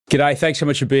G'day, thanks so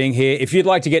much for being here. If you'd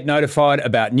like to get notified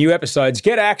about new episodes,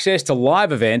 get access to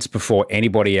live events before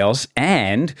anybody else,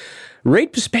 and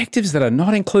read perspectives that are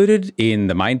not included in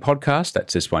the main podcast,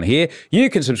 that's this one here, you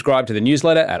can subscribe to the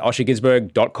newsletter at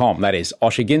osherginsberg.com. That is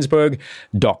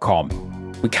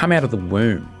osherginsberg.com. We come out of the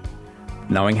womb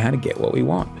knowing how to get what we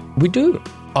want. We do.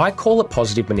 I call it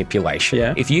positive manipulation.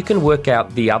 Yeah. If you can work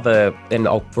out the other, and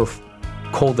I'll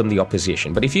call them the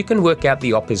opposition, but if you can work out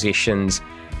the opposition's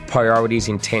priorities,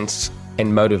 intents,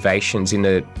 and motivations in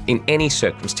any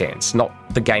circumstance, not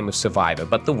the game of Survivor,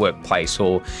 but the workplace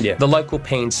or the local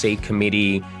P&C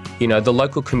committee, the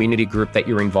local community group that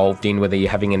you're involved in, whether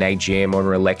you're having an AGM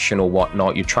or an election or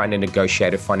whatnot, you're trying to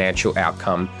negotiate a financial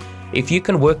outcome. If you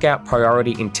can work out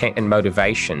priority, intent, and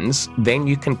motivations, then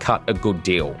you can cut a good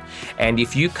deal. And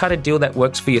if you cut a deal that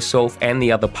works for yourself and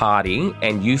the other party,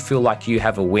 and you feel like you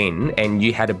have a win and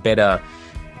you had a better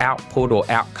output or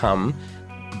outcome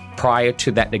prior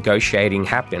to that negotiating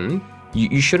happen,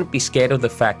 you shouldn't be scared of the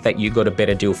fact that you got a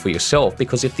better deal for yourself,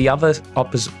 because if the other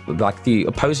the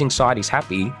opposing side is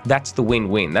happy, that's the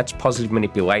win-win. That's positive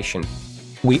manipulation.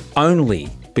 We only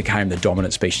became the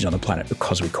dominant species on the planet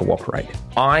because we cooperated.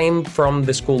 I'm from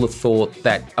the school of thought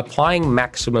that applying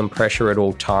maximum pressure at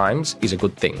all times is a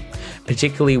good thing,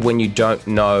 particularly when you don't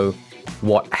know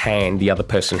what hand the other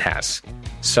person has.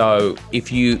 So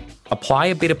if you apply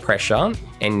a bit of pressure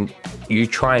and you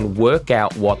try and work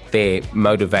out what their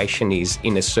motivation is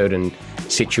in a certain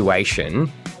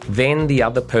situation, then the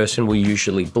other person will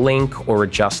usually blink or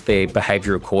adjust their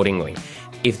behavior accordingly.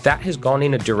 If that has gone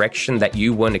in a direction that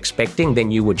you weren't expecting,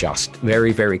 then you adjust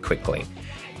very, very quickly.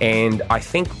 And I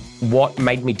think what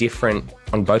made me different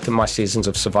on both of my seasons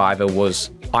of Survivor was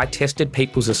I tested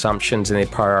people's assumptions and their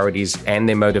priorities and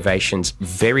their motivations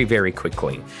very, very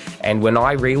quickly. And when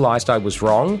I realized I was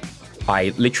wrong,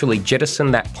 I literally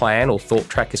jettisoned that plan or thought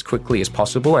track as quickly as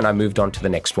possible, and I moved on to the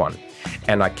next one.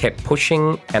 And I kept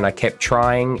pushing and I kept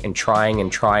trying and trying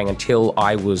and trying until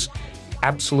I was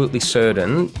absolutely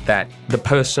certain that the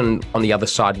person on the other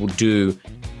side would do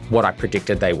what I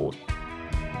predicted they would.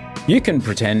 You can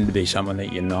pretend to be someone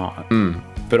that you're not,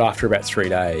 but after about 3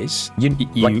 days,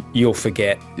 you'll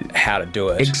forget how to do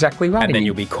it. Exactly right. And then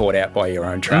you'll be caught out by your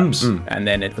own traps. And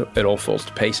then it all falls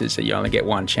to pieces. So you only get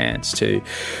one chance to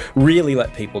really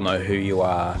let people know who you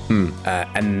are.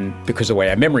 And because of the way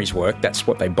our memories work, that's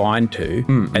what they bind to.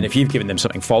 And if you've given them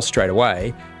something false straight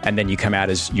away, and then you come out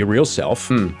as your real self,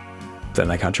 then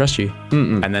they can't trust you.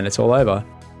 And then it's all over.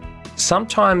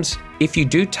 Sometimes if you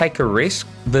do take a risk,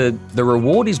 the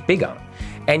reward is bigger.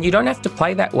 And you don't have to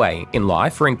play that way in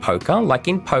life or in poker. Like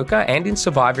in poker and in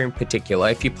Survivor in particular,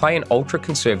 if you play an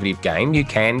ultra-conservative game, you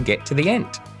can get to the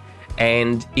end.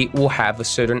 And it will have a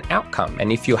certain outcome.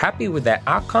 And if you're happy with that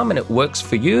outcome and it works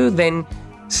for you, then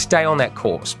stay on that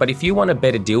course. But if you want a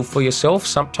better deal for yourself,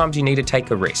 sometimes you need to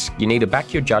take a risk. You need to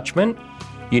back your judgment.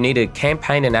 You need to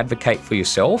campaign and advocate for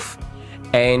yourself.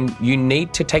 And you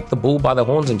need to take the bull by the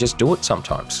horns and just do it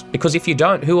sometimes. Because if you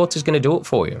don't, who else is going to do it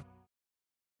for you?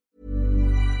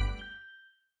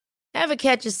 Ever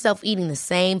catch yourself eating the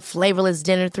same flavorless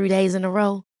dinner 3 days in a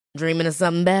row? Dreaming of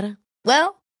something better?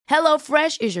 Well,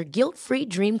 HelloFresh is your guilt-free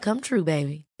dream come true,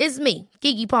 baby. It's me,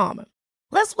 Keke Palmer.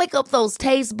 Let's wake up those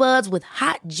taste buds with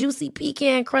hot, juicy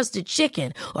pecan-crusted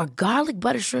chicken or garlic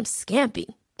butter shrimp scampi.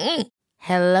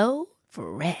 Hello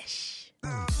Fresh.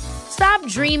 Stop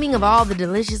dreaming of all the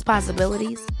delicious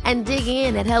possibilities and dig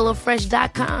in at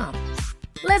HelloFresh.com.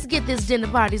 Let's get this dinner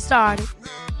party started.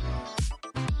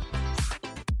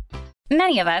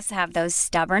 Many of us have those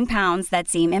stubborn pounds that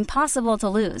seem impossible to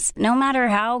lose, no matter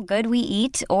how good we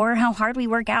eat or how hard we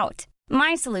work out.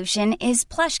 My solution is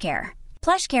PlushCare.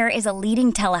 PlushCare is a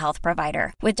leading telehealth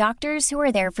provider with doctors who are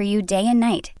there for you day and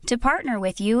night to partner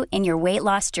with you in your weight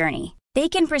loss journey. They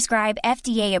can prescribe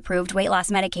FDA-approved weight loss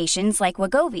medications like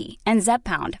Wegovy and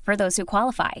Zepbound for those who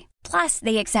qualify. Plus,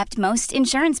 they accept most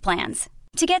insurance plans.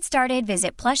 To get started,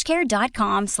 visit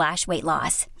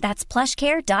plushcare.com/weightloss. That's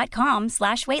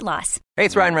plushcare.com/weightloss. Hey,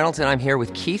 it's Ryan Reynolds, and I'm here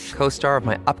with Keith, co-star of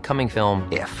my upcoming film,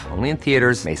 If, only in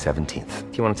theaters May 17th.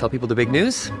 Do you want to tell people the big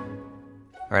news?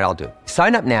 All right, I'll do it.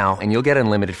 Sign up now and you'll get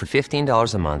unlimited for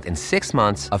 $15 a month and 6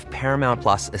 months of Paramount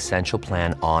Plus Essential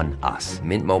Plan on us.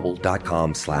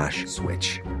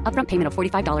 MintMobile.com/switch. Upfront payment of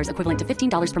 $45 equivalent to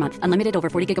 $15 per month. Unlimited over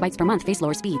 40 gigabytes per month. Face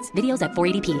lower speeds. Videos at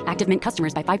 480p. Active Mint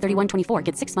customers by 531.24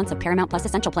 get 6 months of Paramount Plus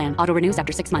Essential Plan. Auto renews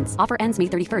after 6 months. Offer ends May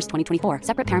 31st, 2024.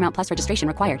 Separate Paramount Plus registration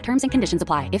required. Terms and conditions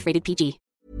apply if rated PG.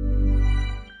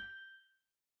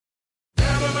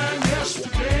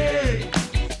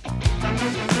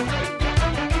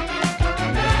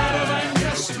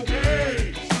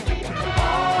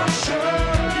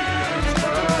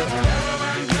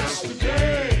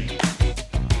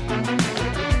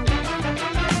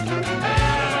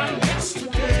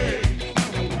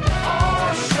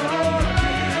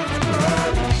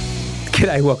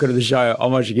 G'day, welcome to the show.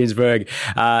 I'm Osher Ginsberg.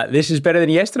 This is Better Than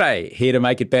Yesterday, here to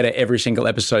make it better every single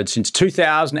episode since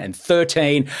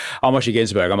 2013. I'm Osher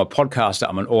Ginsberg. I'm a podcaster.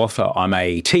 I'm an author. I'm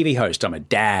a TV host. I'm a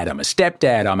dad. I'm a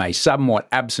stepdad. I'm a somewhat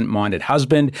absent-minded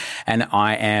husband. And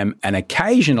I am an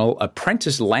occasional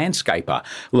apprentice landscaper.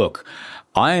 Look,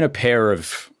 I own a pair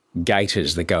of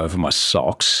gaiters that go over my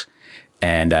socks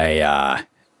and a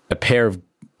pair of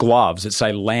gloves that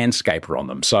say landscaper on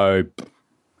them. So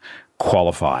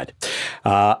qualified.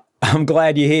 I'm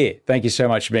glad you're here. Thank you so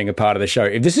much for being a part of the show.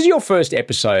 If this is your first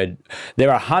episode,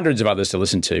 there are hundreds of others to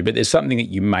listen to, but there's something that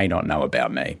you may not know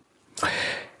about me.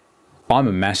 I'm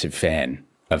a massive fan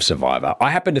of Survivor. I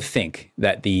happen to think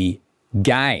that the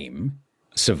game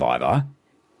Survivor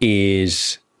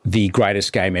is the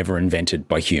greatest game ever invented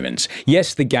by humans.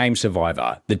 Yes, the game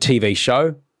Survivor, the TV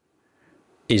show,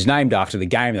 is named after the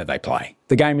game that they play.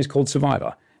 The game is called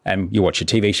Survivor, and you watch a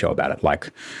TV show about it, like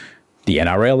the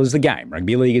NRL is the game.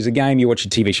 Rugby league is a game. You watch a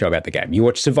TV show about the game. You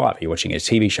watch Survivor. You're watching a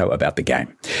TV show about the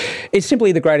game. It's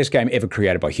simply the greatest game ever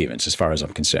created by humans, as far as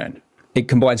I'm concerned. It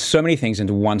combines so many things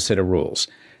into one set of rules.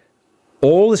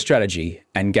 All the strategy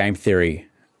and game theory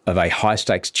of a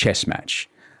high-stakes chess match,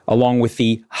 along with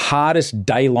the hardest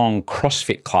day-long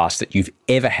CrossFit class that you've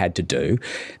ever had to do,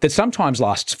 that sometimes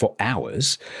lasts for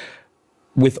hours,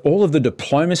 with all of the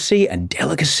diplomacy and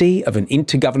delicacy of an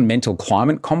intergovernmental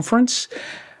climate conference,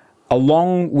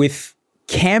 along with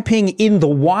camping in the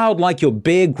wild like your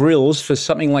Bear Grylls for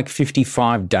something like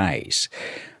 55 days.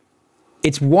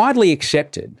 It's widely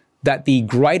accepted that the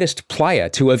greatest player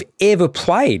to have ever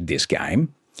played this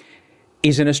game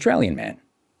is an Australian man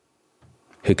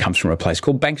who comes from a place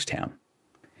called Bankstown.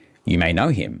 You may know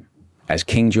him as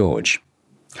King George.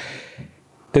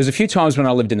 There was a few times when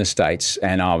I lived in the States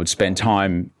and I would spend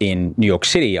time in New York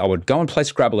City, I would go and play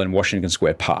Scrabble in Washington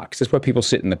Square Park. That's where people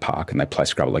sit in the park and they play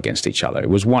Scrabble against each other. It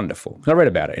was wonderful. I read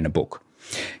about it in a book.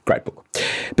 Great book.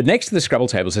 But next to the Scrabble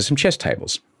tables, there's some chess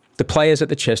tables. The players at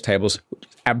the chess tables,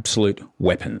 absolute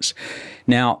weapons.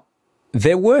 Now,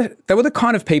 they were the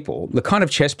kind of people, the kind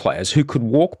of chess players who could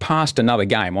walk past another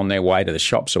game on their way to the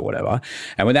shops or whatever,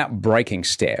 and without breaking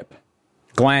step,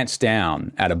 glance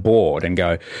down at a board and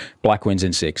go, black wins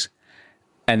in 6,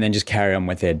 and then just carry on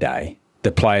with their day.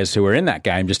 The players who were in that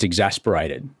game just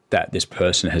exasperated that this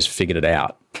person has figured it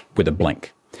out with a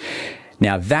blink.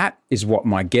 Now, that is what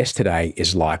my guest today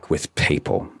is like with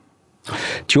people.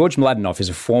 George Mladenov is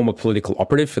a former political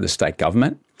operative for the state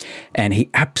government, and he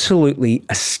absolutely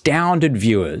astounded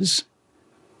viewers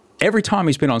every time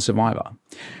he's been on Survivor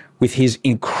with his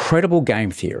incredible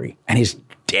game theory and his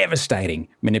devastating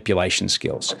manipulation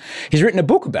skills. He's written a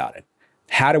book about it,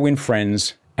 How to Win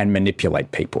Friends and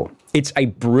Manipulate People. It's a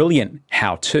brilliant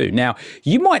how-to. Now,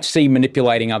 you might see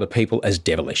manipulating other people as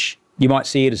devilish. You might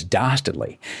see it as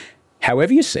dastardly.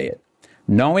 However you see it,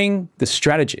 knowing the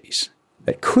strategies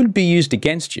that could be used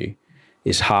against you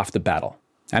is half the battle.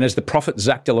 And as the prophet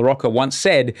Zach de la Rocca once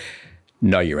said,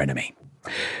 know your enemy.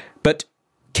 But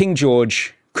King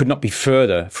George could not be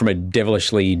further from a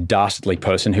devilishly dastardly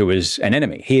person who is an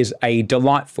enemy. He is a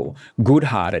delightful,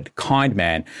 good-hearted, kind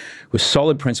man with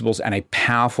solid principles and a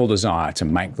powerful desire to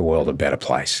make the world a better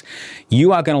place.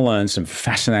 You are going to learn some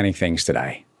fascinating things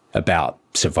today about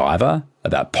Survivor,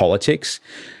 about politics,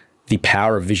 the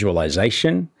power of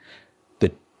visualization,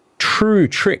 the true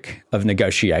trick of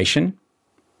negotiation,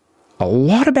 a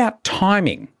lot about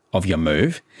timing of your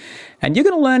move, and you're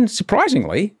going to learn,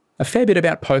 surprisingly, a fair bit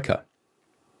about poker.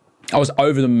 I was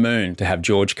over the moon to have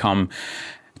George come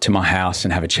to my house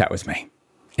and have a chat with me.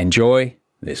 Enjoy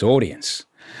this audience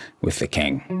with the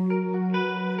King.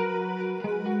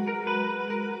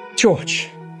 George,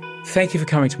 thank you for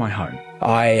coming to my home.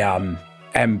 I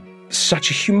am such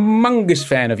a humongous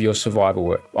fan of your Survivor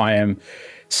work. I am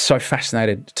so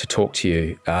fascinated to talk to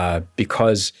you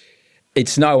because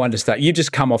it's no understatement. You've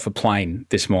just come off a plane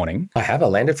this morning. I have. I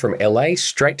landed from LA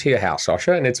straight to your house,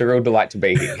 Osher, and it's a real delight to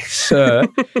be here. Sir,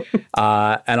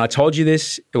 and I told you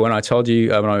this when I told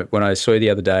you, when I saw you the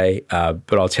other day,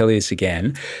 but I'll tell you this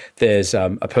again. There's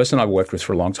a person I've worked with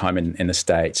for a long time in the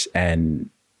States, and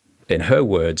in her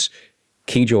words,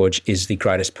 King George is the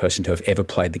greatest person to have ever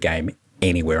played the game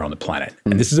anywhere on the planet.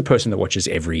 And this is a person that watches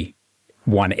every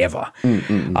one ever.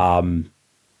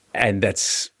 And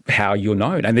that's how you're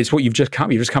known. And that's what you've just come.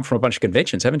 You've just come from a bunch of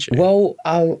conventions, haven't you? Well,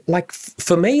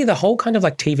 for me, the whole kind of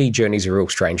TV journey is a real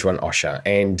strange one, Osher.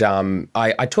 And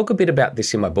I talk a bit about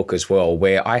this in my book as well,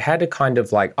 where I had a kind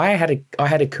of I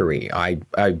had a career. I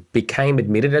became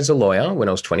admitted as a lawyer when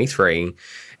I was 23,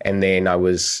 and then I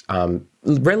was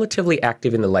relatively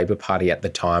active in the Labor Party at the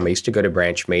time. I used to go to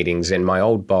branch meetings, and my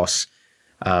old boss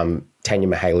Tanya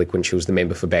Mihalik, when she was the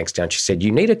member for Bankstown, she said,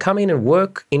 you need to come in and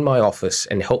work in my office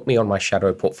and help me on my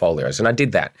shadow portfolios. And I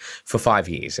did that for 5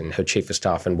 years, and her chief of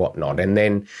staff and whatnot. And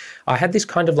then I had this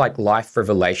kind of like life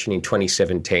revelation in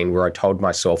 2017 where I told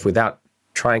myself, without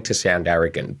trying to sound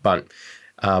arrogant, but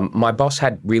my boss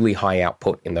had really high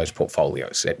output in those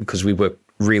portfolios because we worked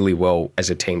really well as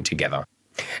a team together.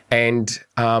 And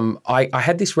I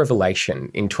had this revelation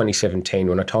in 2017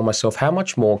 when I told myself, how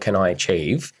much more can I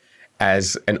achieve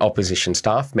as an opposition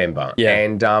staff member? Yeah.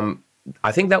 And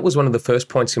I think that was one of the first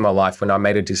points in my life when I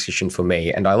made a decision for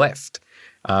me and I left.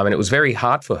 And it was very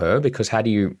hard for her because how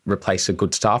do you replace a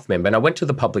good staff member? And I went to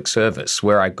the public service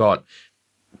where I got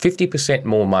 50%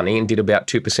 more money and did about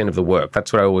 2% of the work.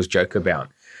 That's what I always joke about.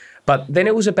 But then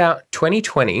it was about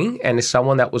 2020, and as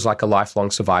someone that was like a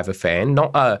lifelong Survivor fan,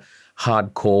 not a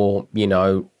hardcore,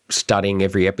 studying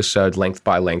every episode length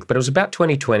by length, but it was about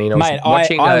 2020. And Mate,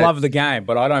 I love the game,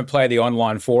 but I don't play the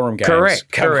online forum games. Correct.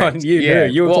 Come on, you do.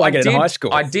 You were playing it in high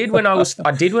school. I did when I was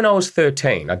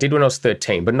 13.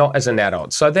 But not as an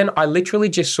adult. So then I literally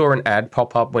just saw an ad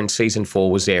pop up when season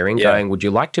 4 was airing, going, "Would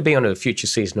you like to be on a future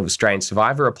season of Australian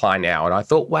Survivor? Apply now." And I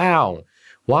thought, wow,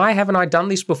 why haven't I done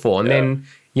this before? And then,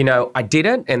 I did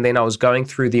it, and then I was going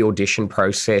through the audition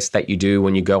process that you do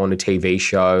when you go on a TV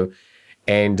show.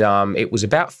 And it was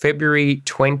about February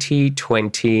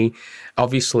 2020.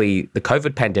 Obviously, the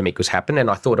COVID pandemic was happening, and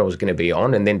I thought I was going to be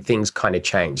on, and then things kind of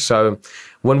changed. So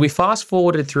when we fast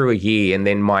forwarded through a year and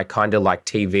then my kind of like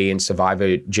TV and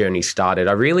Survivor journey started,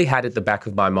 I really had at the back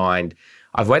of my mind,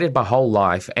 I've waited my whole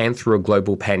life and through a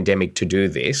global pandemic to do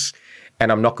this,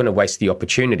 and I'm not going to waste the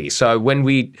opportunity. So when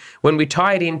we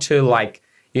tie it into like,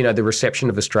 the reception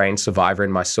of Australian Survivor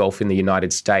and myself in the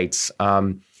United States,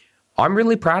 I'm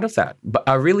really proud of that. But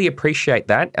I really appreciate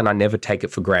that, and I never take it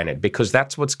for granted because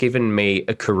that's what's given me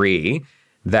a career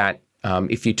that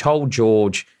if you told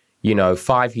George,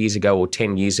 5 years ago or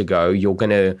 10 years ago, you're going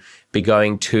to be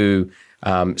going to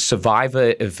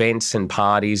Survivor events and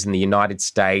parties in the United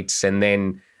States, and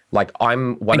then like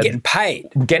I'm getting paid.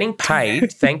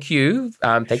 Thank you.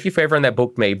 Thank you for everyone that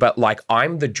booked me. But like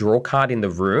I'm the draw card in the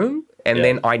room, and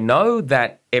then I know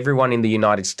that everyone in the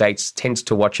United States tends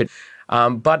to watch it.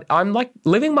 But I'm like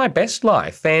living my best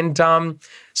life. And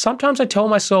sometimes I tell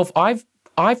myself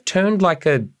I've turned like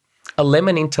a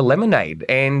lemon into lemonade,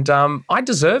 and I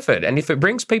deserve it. And if it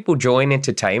brings people joy and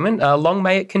entertainment, long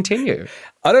may it continue.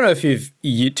 I don't know if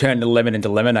you turned a lemon into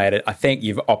lemonade. I think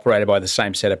you've operated by the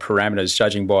same set of parameters,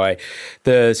 judging by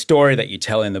the story that you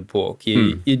tell in the book.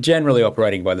 You're generally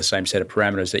operating by the same set of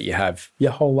parameters that you have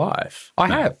your whole life. I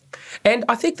have. And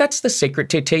I think that's the secret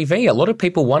to TV. A lot of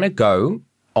people want to go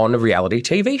on a reality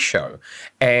TV show,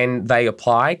 and they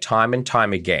apply time and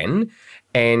time again.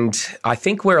 And I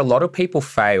think where a lot of people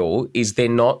fail is they're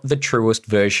not the truest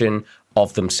version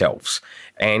of themselves.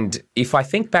 And if I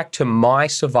think back to my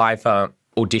Survivor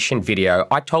audition video,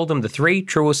 I told them the 3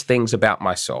 truest things about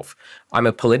myself. I'm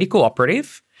a political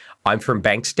operative, I'm from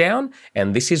Bankstown,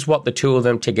 and this is what the 2 of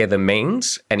them together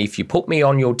means. And if you put me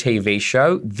on your TV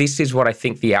show, this is what I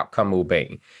think the outcome will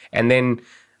be. And then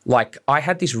like I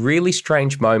had this really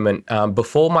strange moment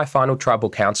before my final tribal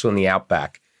council in the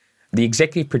Outback. The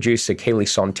executive producer, Keely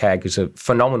Sontag, is a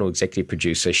phenomenal executive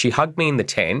producer. She hugged me in the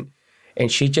tent and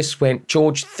she just went,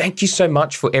 "George, thank you so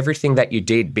much for everything that you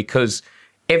did, because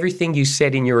everything you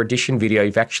said in your audition video,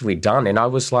 you've actually done." And I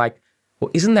was like,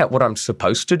 well, isn't that what I'm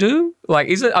supposed to do? Like,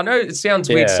 I know it sounds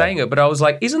weird saying it, but I was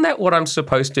like, isn't that what I'm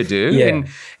supposed to do? Yeah.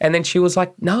 And then she was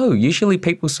like, no, usually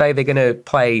people say they're going to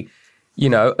play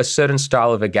a certain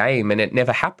style of a game, and it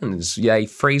never happens. They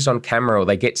freeze on camera or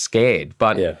they get scared.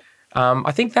 But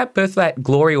I think that birthed that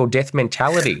glory or death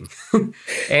mentality.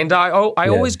 And I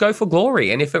always go for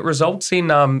glory. And if it results in,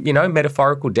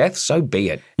 metaphorical death, so be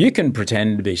it. You can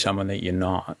pretend to be someone that you're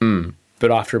not.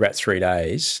 But after about 3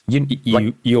 days,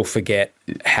 you'll forget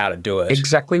how to do it.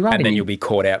 Exactly right. And then you'll be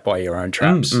caught out by your own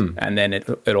traps. And then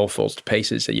it all falls to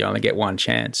pieces. That you only get one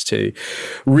chance to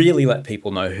really let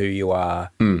people know who you are.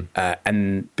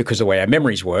 And because the way our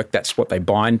memories work, that's what they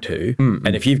bind to.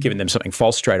 And if you've given them something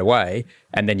false straight away,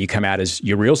 and then you come out as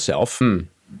your real self, then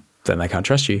they can't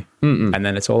trust you. And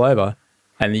then it's all over.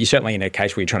 And you're certainly in a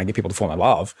case where you're trying to get people to fall in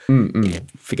love,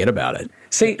 forget about it.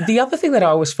 See, the other thing that I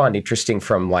always find interesting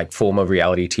from like former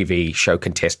reality TV show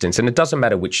contestants, and it doesn't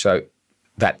matter which show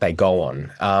that they go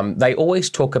on, they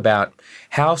always talk about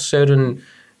how certain,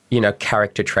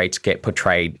 character traits get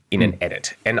portrayed in an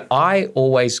edit. And I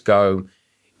always go,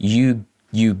 you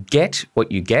get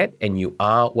what you get and you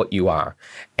are what you are.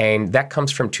 And that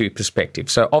comes from 2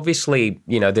 perspectives. So obviously,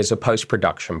 there's a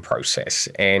post-production process,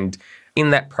 and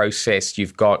in that process,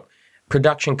 you've got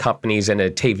production companies and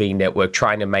a TV network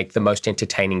trying to make the most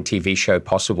entertaining TV show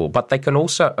possible, but they can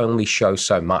also only show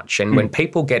so much. And when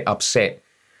people get upset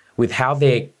with how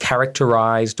they're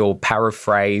characterized or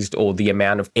paraphrased or the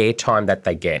amount of airtime that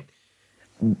they get,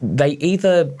 they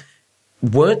either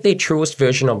weren't their truest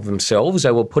version of themselves,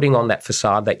 they were putting on that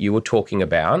facade that you were talking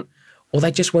about, or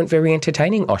they just weren't very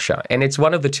entertaining, Osher. And it's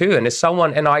one of the two. And as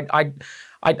someone, and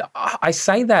I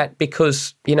say that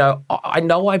because, I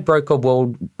know I broke a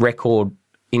world record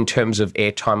in terms of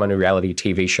airtime on a reality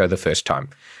TV show the first time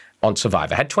on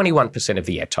Survivor. I had 21% of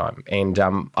the airtime,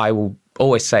 and I will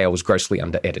always say I was grossly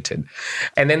under-edited.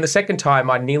 And then the second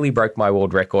time, I nearly broke my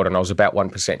world record and I was about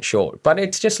 1% short. But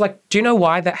it's just like, do you know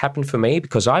why that happened for me?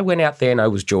 Because I went out there and I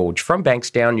was George from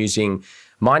Bankstown using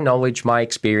my knowledge, my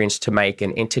experience to make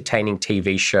an entertaining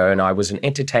TV show, and I was an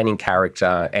entertaining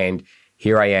character, and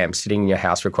here I am sitting in your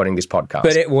house recording this podcast.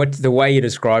 But the way you're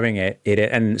describing it,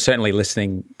 and certainly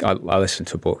listening, I listen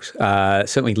to books,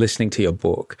 certainly listening to your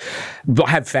book, I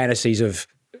have fantasies of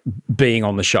being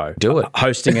on the show. Do it.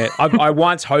 Hosting it. I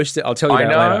once hosted, I'll tell you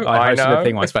about it later. I hosted a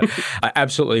thing once, but I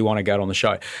absolutely want to go on the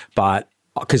show. But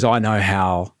because I know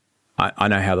how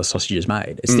the sausage is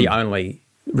made. It's the only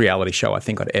reality show I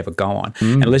think I'd ever go on.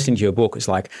 And listening to your book is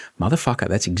like, motherfucker,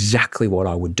 that's exactly what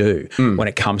I would do when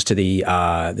it comes to the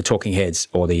talking heads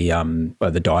or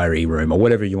the diary room or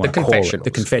whatever you want to call it.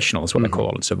 The confessional is what I call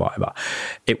it in Survivor.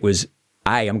 It was,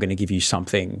 I'm going to give you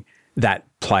something that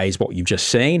plays what you've just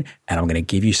seen, and I'm going to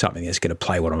give you something that's going to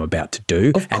play what I'm about to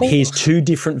do. And here's two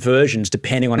different versions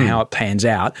depending on how it pans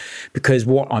out, because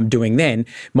what I'm doing then,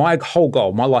 my whole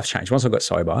goal, my life changed. Once I got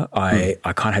sober, I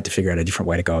kind of had to figure out a different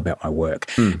way to go about my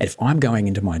work. And if I'm going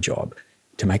into my job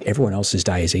to make everyone else's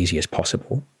day as easy as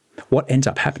possible, what ends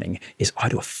up happening is I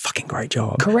do a fucking great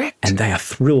job. Correct. And they are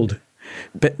thrilled.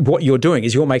 But what you're doing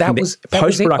is you're making the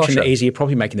post-production easier,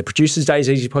 probably making the producer's day as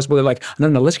easy as possible. They're like, no,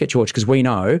 let's get George, because we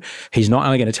know he's not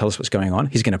only going to tell us what's going on,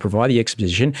 he's going to provide the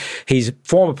exposition. He's a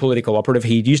former political operative.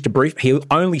 He used to brief. He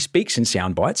only speaks in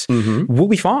sound bites. We'll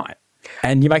be fine.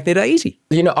 And you make their day easy.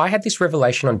 I had this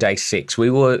revelation on day 6.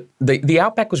 The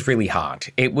Outback was really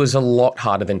hard. It was a lot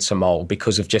harder than Samoa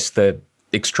because of just the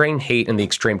extreme heat and the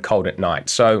extreme cold at night.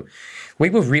 So we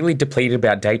were really depleted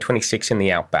about day 26 in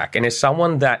the Outback. And as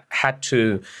someone that had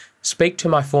to speak to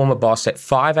my former boss at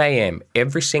 5 a.m.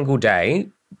 every single day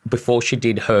before she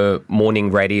did her morning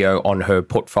radio on her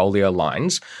portfolio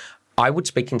lines, I would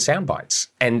speak in sound bites.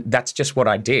 And that's just what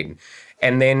I did.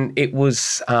 And then it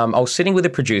was, I was sitting with a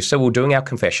producer, we were doing our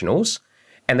confessionals,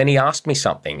 and then he asked me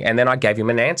something, and then I gave him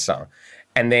an answer.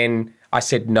 And then I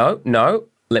said, no,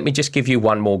 let me just give you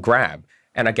one more grab.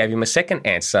 And I gave him a second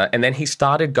answer, and then he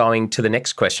started going to the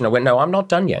next question. I went, no, I'm not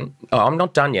done yet.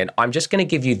 I'm just going to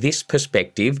give you this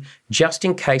perspective just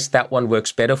in case that one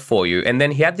works better for you. And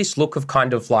then he had this look of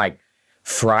kind of like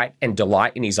fright and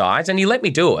delight in his eyes, and he let me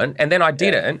do it, and then I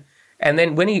did it. And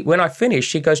then when I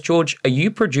finished, he goes, George, are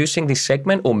you producing this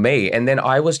segment or me? And then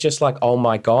I was just like, oh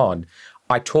my God,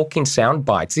 I talk in sound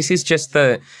bites. This is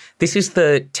the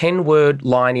 10-word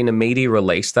line in a media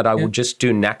release that I will just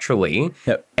do naturally.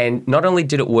 Yep. And not only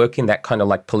did it work in that kind of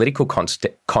like political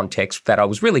context that I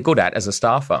was really good at as a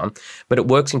staffer, but it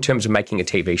works in terms of making a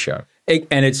TV show.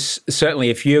 And it's certainly,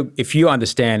 if you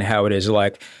understand how it is,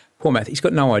 like, poor Matthew, he's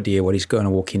got no idea what he's going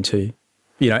to walk into.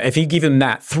 If you give him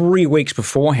that 3 weeks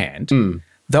beforehand,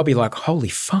 they'll be like, holy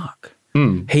fuck.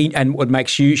 And what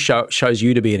makes you shows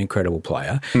you to be an incredible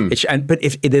player. But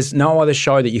if there's no other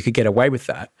show that you could get away with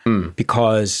that,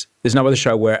 because there's no other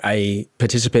show where a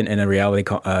participant in a reality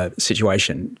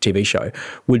situation, TV show,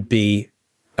 would be,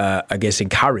 I guess,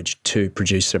 encouraged to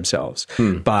produce themselves.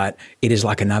 But it is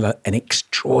like an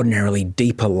extraordinarily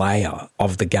deeper layer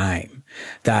of the game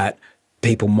that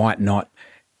people might not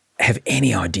have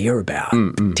any idea about,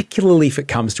 particularly if it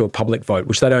comes to a public vote,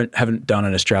 which they haven't done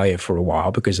in Australia for a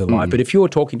while because of live. But if you're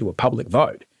talking to a public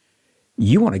vote,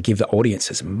 you want to give the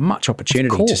audience as much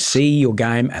opportunity to see your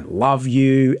game and love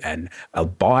you and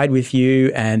abide with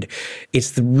you. And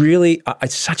it's I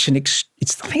think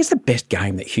it's the best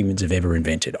game that humans have ever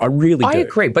invented. I really do. I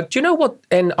agree. But do you know what?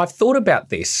 And I've thought about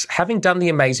this, having done The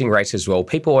Amazing Race as well.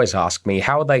 People always ask me,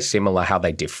 how are they similar? How are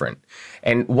they different?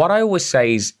 And what I always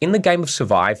say is, in the game of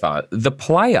Survivor, the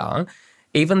player,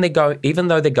 even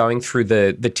though they're going through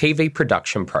the TV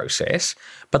production process,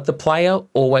 but the player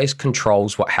always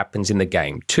controls what happens in the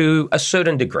game to a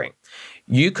certain degree.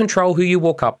 You control who you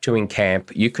walk up to in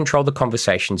camp. You control the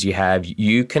conversations you have.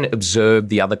 You can observe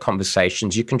the other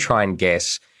conversations. You can try and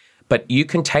guess. But you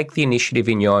can take the initiative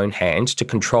in your own hands to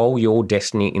control your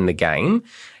destiny in the game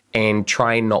and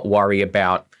try and not worry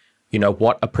about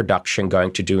what a production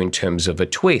going to do in terms of a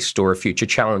twist or a future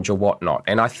challenge or whatnot.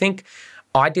 And I think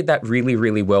I did that really,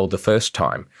 really well the first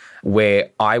time, where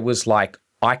I was like,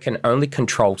 I can only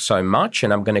control so much,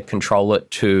 and I'm going to control it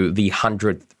to the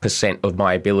 100% of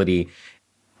my ability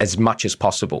as much as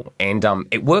possible. And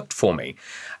it worked for me.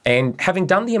 And having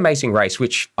done The Amazing Race,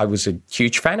 which I was a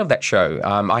huge fan of that show,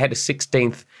 I had a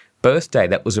 16th birthday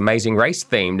that was Amazing Race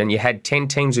themed, and you had 10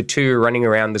 teams of 2 running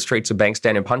around the streets of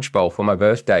Bankstown and Punch Bowl for my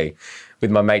birthday with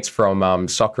my mates from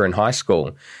soccer in high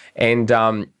school. And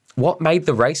what made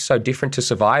the race so different to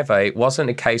Survivor, it wasn't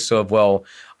a case of, well,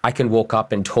 I can walk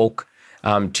up and talk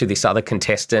to this other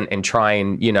contestant and try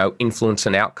and, influence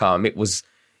an outcome. It was,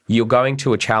 you're going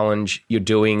to a challenge, you're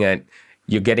doing it,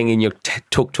 you're getting in your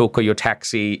tuk-tuk or your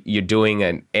taxi, you're doing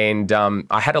it. And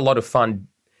I had a lot of fun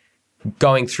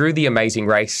going through The Amazing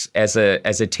Race as a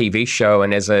TV show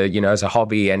and as a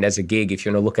hobby and as a gig, if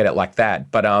you want to look at it like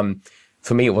that. But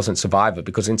for me, it wasn't Survivor,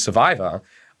 because in Survivor,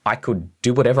 I could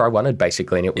do whatever I wanted,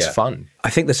 basically, and it was fun.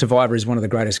 I think the Survivor is one of the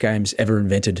greatest games ever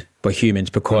invented by humans,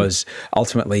 because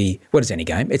ultimately, what is any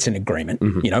game? It's an agreement.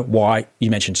 Why, you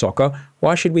mentioned soccer,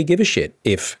 why should we give a shit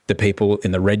if the people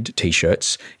in the red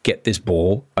T-shirts get this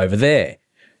ball over there?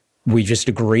 We just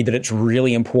agree that it's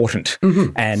really important,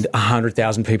 and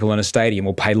 100,000 people in a stadium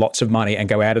will pay lots of money and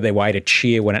go out of their way to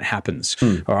cheer when it happens.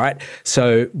 All right.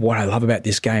 So what I love about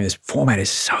this game, this format is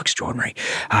so extraordinary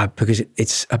because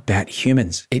it's about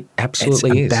humans. It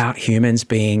absolutely is about humans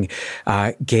being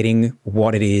getting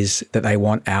what it is that they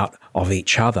want out of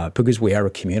each other, because we are a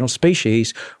communal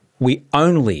species. We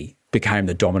only became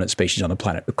the dominant species on the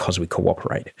planet because we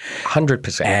cooperate.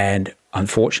 100%. And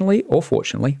unfortunately or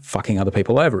fortunately, fucking other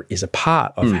people over is a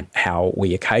part of how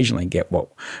we occasionally get what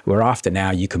we're after.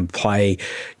 Now, you can play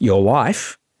your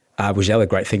life, which is the other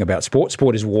great thing about sport.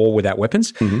 Sport is war without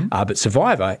weapons, but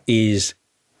Survivor is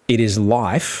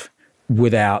life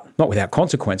not without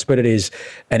consequence, but it is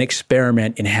an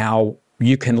experiment in how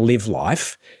you can live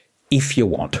life if you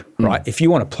want, right? If you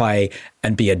want to play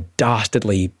and be a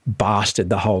dastardly bastard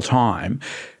the whole time,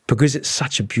 because it's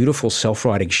such a beautiful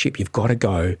self-righting ship, you've got to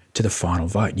go to the final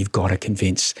vote. You've got to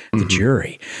convince the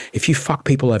jury. If you fuck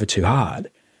people over too hard,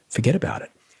 forget about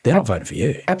it. They're not voting for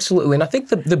you. Absolutely. And I think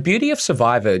the beauty of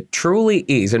Survivor truly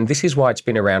is, and this is why it's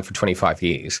been around for 25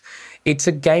 years, it's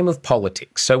a game of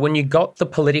politics. So when you got the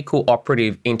political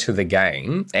operative into the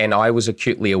game, and I was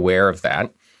acutely aware of that,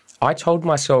 I told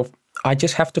myself, I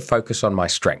just have to focus on my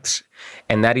strengths,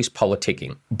 and that is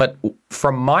politicking. But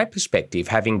from my perspective,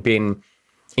 having been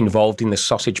involved in the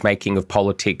sausage making of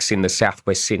politics in the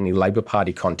Southwest Sydney Labor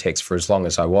Party context for as long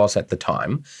as I was at the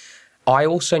time, I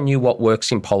also knew what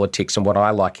works in politics and what I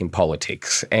like in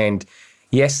politics. And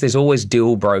yes, there's always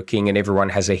deal broking and everyone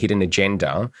has a hidden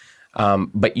agenda.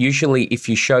 But usually if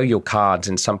you show your cards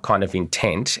and some kind of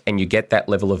intent and you get that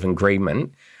level of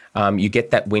agreement, you get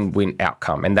that win-win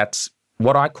outcome. And that's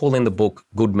what I call in the book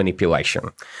good manipulation.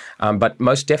 But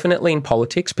most definitely in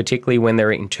politics, particularly when there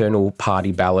are internal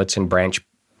party ballots and branch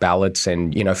ballots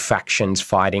and, factions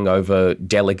fighting over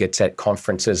delegates at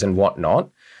conferences and whatnot,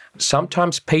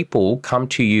 sometimes people come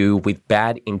to you with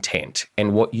bad intent.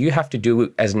 And what you have to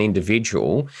do as an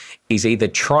individual is either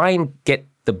try and get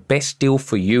the best deal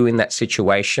for you in that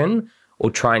situation, or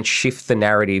try and shift the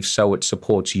narrative so it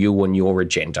supports you and your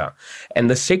agenda. And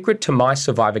the secret to my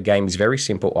Survivor game is very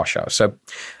simple, Osher. So,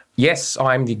 yes,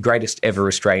 I'm the greatest ever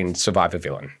Australian Survivor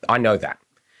villain. I know that.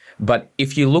 But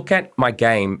if you look at my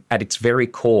game at its very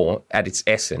core, at its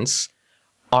essence,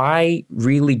 I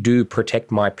really do protect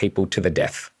my people to the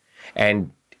death. And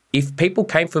if people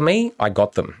came for me, I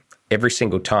got them every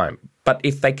single time. But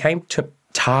if they came to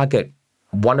target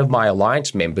one of my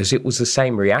alliance members, it was the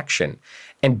same reaction.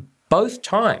 And both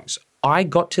times, I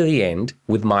got to the end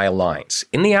with my alliance.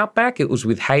 In the Outback, it was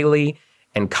with Hayley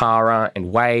and Cara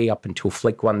and Way up until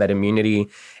Flick won that immunity,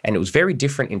 and it was very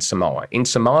different in Samoa. In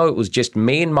Samoa, it was just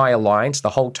me and my alliance the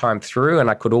whole time through, and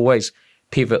I could always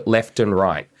pivot left and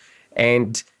right.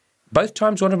 And both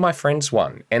times, one of my friends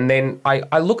won. And then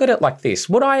I look at it like this.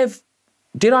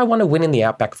 Did I want to win in the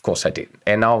Outback? Of course I did.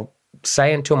 And I'll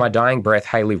say until my dying breath,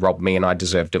 Hayley robbed me and I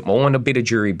deserved it more, and a bit of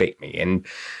jury beat me. And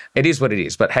it is what it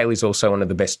is. But Hayley's also one of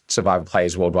the best Survivor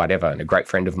players worldwide ever and a great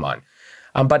friend of mine.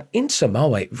 But in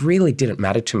Samoa, it really didn't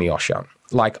matter to me, Osher.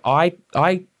 Like I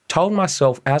told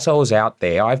myself as I was out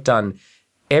there, I've done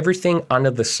everything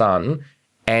under the sun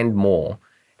and more.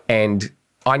 And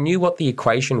I knew what the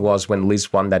equation was when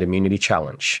Liz won that immunity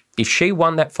challenge. If she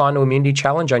won that final immunity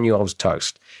challenge, I knew I was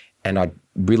toast. And I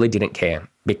really didn't care,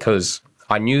 because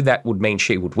I knew that would mean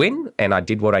she would win, and I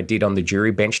did what I did on the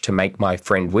jury bench to make my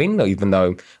friend win, even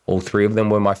though all three of them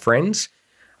were my friends.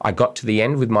 I got to the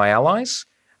end with my allies,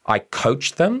 I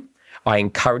coached them. I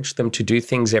encouraged them to do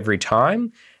things every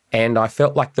time. And I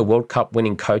felt like the World Cup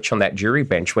winning coach on that jury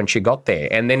bench when she got there.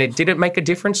 And then it didn't make a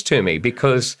difference to me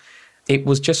because it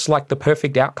was just like the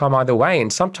perfect outcome either way.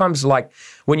 And sometimes, like,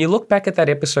 when you look back at that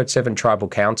episode 7 Tribal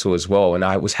Council as well, and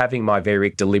I was having my very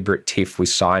deliberate tiff with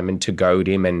Simon to goad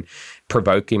him and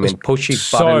provoke him and push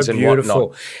his buttons and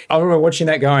whatnot. I remember watching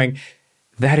that going,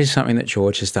 that is something that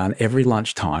George has done every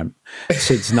lunchtime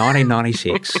since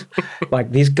 1996.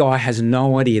 Like, this guy has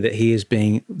no idea that he is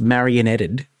being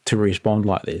marionetted to respond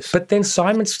like this. But then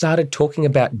Simon started talking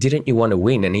about, didn't you want to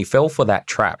win? And he fell for that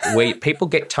trap where people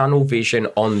get tunnel vision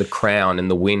on the crown and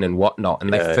the win and whatnot,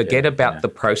 and they forget about the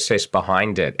process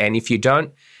behind it. And if you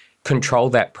don't control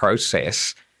that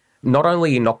process, not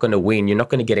only are you not going to win, you're not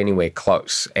going to get anywhere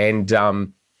close. And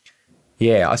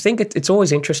I think it's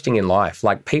always interesting in life.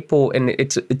 Like, people, and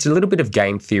it's a little bit of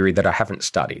game theory that I haven't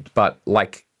studied, but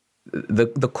like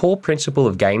the core principle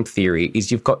of game theory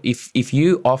is you've got, if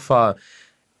you offer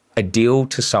a deal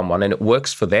to someone and it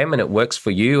works for them and it works for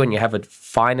you and you have a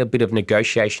finer bit of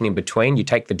negotiation in between, you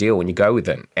take the deal and you go with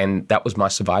it. And that was my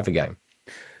Survivor game.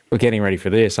 We're getting ready for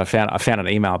this. I found an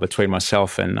email between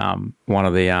myself and one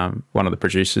of the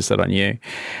producers that I knew.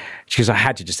 Because I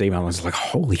had to just email. I was like,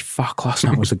 holy fuck, last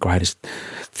night was the greatest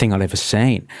thing I'd ever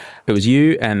seen. It was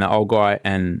you and the old guy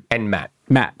and Matt.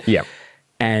 Yeah.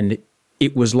 And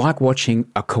it was like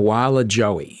watching a koala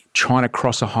Joey trying to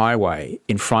cross a highway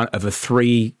in front of a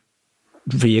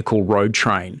 3-vehicle road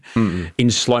train in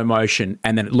slow motion,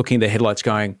 and then looking at the headlights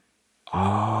going,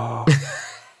 oh,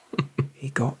 he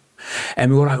got.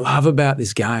 And what I love about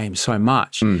this game so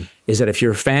much is that if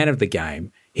you're a fan of the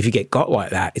game, if you get got like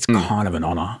that, it's kind of an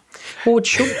honour. Well, it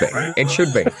should be. It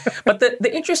should be. But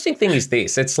the interesting thing is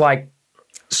this. It's like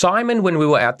Simon, when we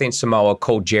were out there in Samoa,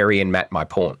 called Jerry and Matt my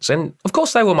pawns. And, of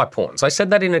course, they were my pawns. I said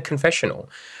that in a confessional.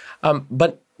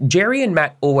 But Jerry and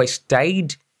Matt always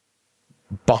stayed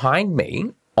behind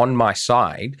me on my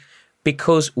side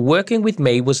because working with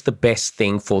me was the best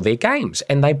thing for their games.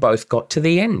 And they both got to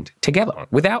the end together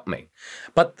without me.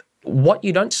 But what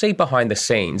you don't see behind the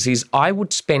scenes is I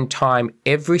would spend time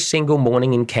every single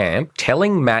morning in camp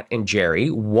telling Matt and Jerry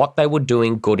what they were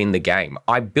doing good in the game.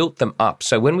 I built them up.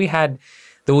 So when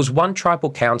there was one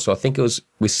tribal council, I think it was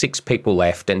with 6 people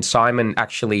left, and Simon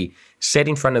actually said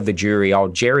in front of the jury,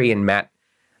 Jerry and Matt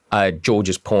are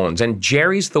George's pawns. And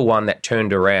Jerry's the one that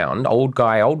turned around, old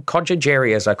codger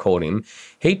Jerry as I called him,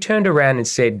 he turned around and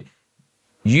said,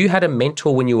 you had a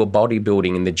mentor when you were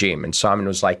bodybuilding in the gym. And Simon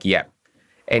was like, yeah.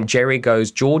 And Jerry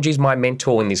goes, George is my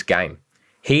mentor in this game.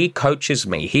 He coaches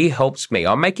me. He helps me.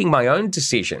 I'm making my own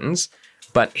decisions,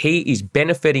 but he is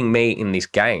benefiting me in this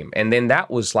game. And then that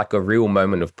was like a real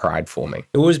moment of pride for me.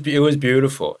 It was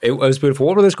beautiful. It was beautiful.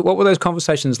 What were those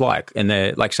conversations like in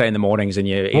the mornings and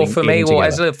you're Well, for me, together?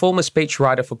 As a former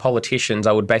speechwriter for politicians,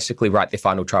 I would basically write their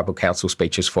final tribal council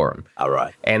speeches for them. All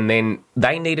right. And then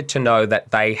they needed to know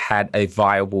that they had a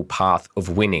viable path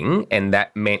of winning, and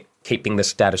that meant keeping the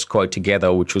status quo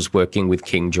together, which was working with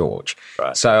King George.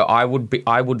 Right. So I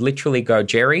would literally go,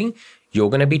 Jerry, you're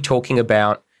going to be talking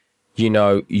about,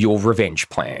 your revenge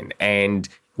plan. And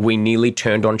we nearly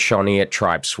turned on Shawnee at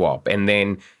Tribe Swap. And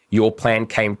then your plan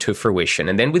came to fruition.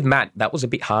 And then with Matt, that was a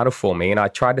bit harder for me. And I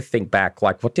tried to think back,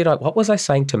 like, what was I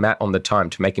saying to Matt on the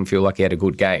time to make him feel like he had a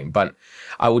good game? But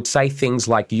I would say things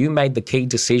like, you made the key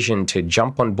decision to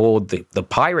jump on board the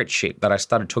pirate ship that I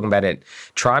started talking about at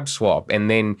Tribe Swap. And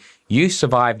then you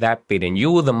survived that bit and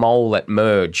you were the mole at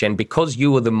Merge. And because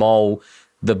you were the mole,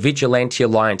 the Vigilante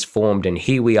Alliance formed, and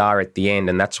here we are at the end,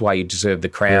 and that's why you deserve the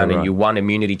crown, and you won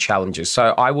immunity challenges.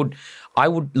 So I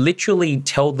would literally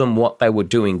tell them what they were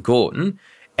doing good,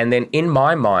 and then in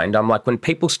my mind, I'm like, when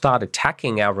people start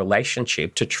attacking our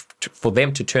relationship for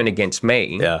them to turn against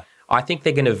me, I think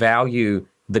they're going to value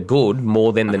the good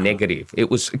more than the negative.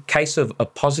 It was a case of a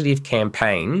positive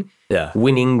campaign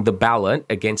winning the ballot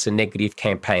against a negative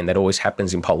campaign. That always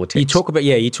happens in politics. You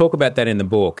talk about that in the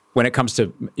book when it comes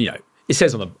to, it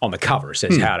says on the cover, it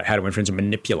says how to influence and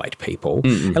manipulate people.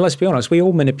 And let's be honest, we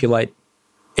all manipulate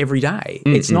every day.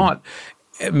 It's not,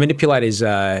 manipulate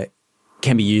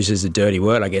can be used as a dirty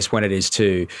word, I guess, when it is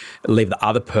to leave the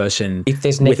other person if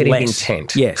there's negative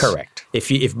intent. Yes. Correct.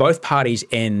 If both parties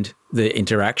end the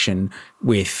interaction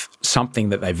with something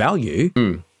that they value,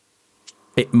 is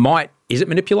it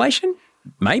manipulation?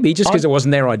 Maybe, just because it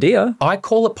wasn't their idea. I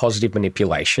call it positive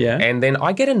manipulation. Yeah. And then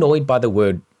I get annoyed by the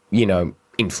word,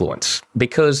 influence,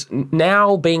 because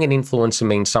now being an influencer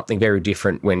means something very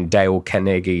different. When Dale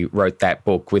Carnegie wrote that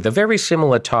book with a very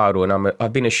similar title, and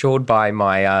I've been assured by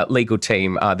my legal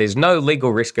team there's no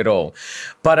legal risk at all.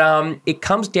 But it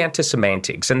comes down to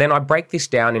semantics. And then I break this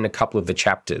down in a couple of the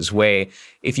chapters where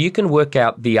if you can work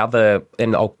out the other,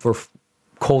 and I'll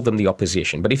call them the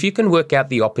opposition, but if you can work out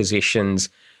the opposition's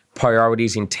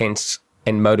priorities, intents,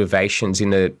 and motivations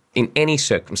in any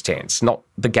circumstance, not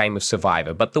the game of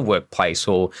Survivor, but the workplace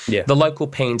or the local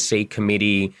P&C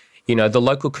committee, the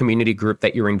local community group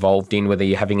that you're involved in, whether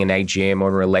you're having an AGM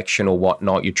or an election or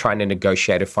whatnot, you're trying to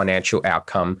negotiate a financial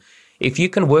outcome. If you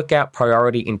can work out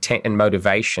priority, intent, and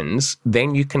motivations,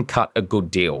 then you can cut a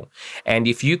good deal. And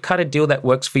if you cut a deal that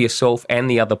works for yourself and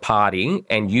the other party,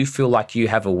 and you feel like you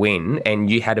have a win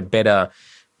and you had a better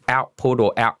output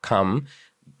or outcome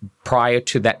prior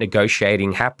to that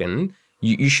negotiating happen,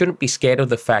 you shouldn't be scared of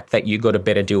the fact that you got a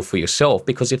better deal for yourself,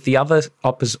 because if the other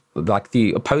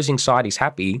the opposing side is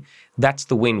happy, that's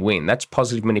the win-win. That's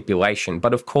positive manipulation.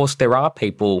 But of course, there are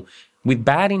people with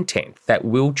bad intent that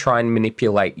will try and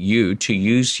manipulate you to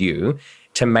use you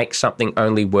to make something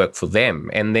only work for them.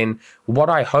 And then what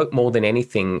I hope more than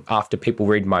anything after people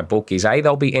read my book is A,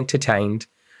 they'll be entertained,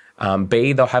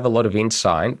 B, they'll have a lot of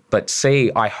insight, but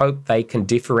C, I hope they can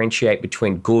differentiate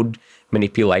between good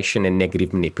manipulation and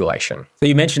negative manipulation. So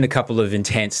you mentioned a couple of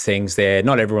intense things there.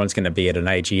 Not everyone's going to be at an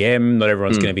AGM. Not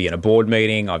everyone's going to be in a board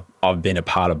meeting. I've been a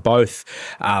part of both.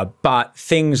 But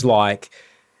things like,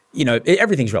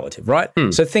 everything's relative, right?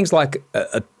 So things like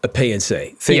a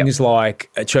P&C, things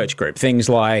like a church group, things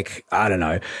like, I don't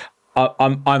know,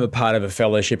 I'm a part of a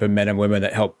fellowship of men and women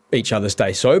that help each other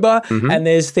stay sober, and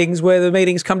there's things where the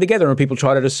meetings come together and people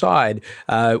try to decide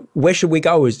where should we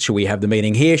go? Should we have the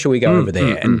meeting here? Should we go over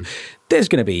there? And there's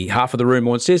going to be half of the room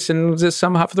wants this, and there's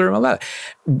some half of the room on that.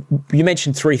 You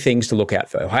mentioned three things to look out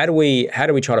for. How do we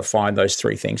try to find those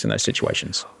three things in those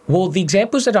situations? Well, the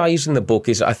examples that I use in the book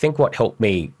is, I think, what helped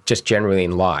me just generally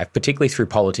in life, particularly through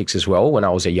politics as well, when I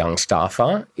was a young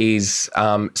staffer, is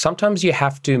sometimes you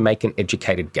have to make an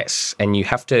educated guess, and you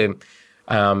have to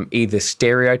either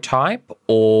stereotype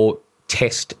or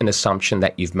test an assumption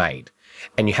that you've made.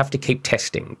 And you have to keep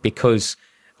testing, because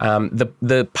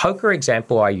the poker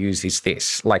example I use is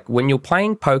this. Like, when you're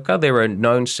playing poker, there are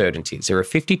known certainties. There are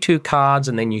 52 cards,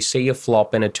 and then you see a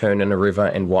flop and a turn and a river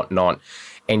and whatnot.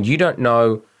 And you don't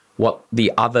know what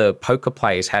the other poker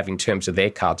players have in terms of their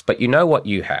cards, but you know what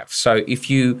you have. So if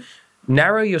you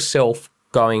narrow yourself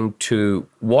going to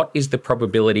what is the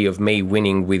probability of me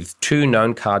winning with 2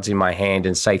 known cards in my hand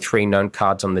and say 3 known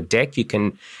cards on the deck, you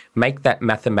can make that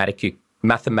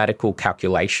mathematical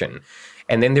calculation.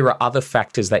 And then there are other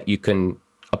factors that you can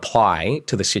apply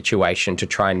to the situation to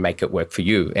try and make it work for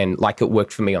you. And like it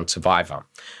worked for me on Survivor.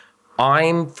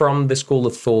 I'm from the school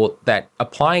of thought that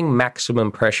applying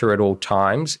maximum pressure at all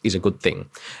times is a good thing,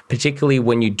 particularly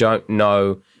when you don't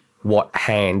know what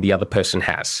hand the other person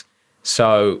has.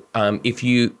 So if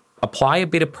you apply a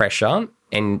bit of pressure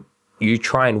and you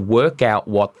try and work out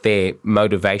what their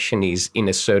motivation is in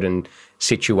a certain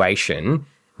situation,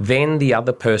 then the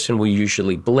other person will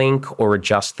usually blink or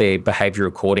adjust their behavior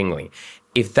accordingly.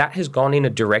 If that has gone in a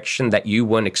direction that you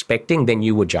weren't expecting, then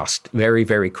you adjust very,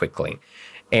 very quickly.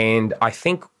 And I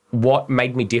think what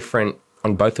made me different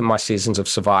on both of my seasons of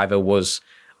Survivor was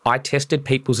I tested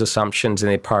people's assumptions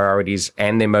and their priorities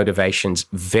and their motivations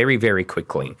very, very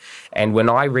quickly. And when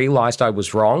I realized I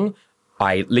was wrong,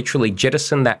 I literally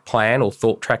jettisoned that plan or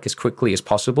thought track as quickly as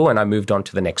possible, and I moved on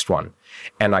to the next one.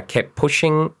 And I kept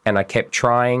pushing, and I kept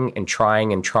trying and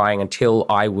trying and trying until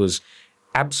I was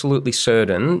absolutely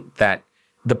certain that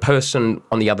the person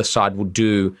on the other side would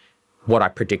do what I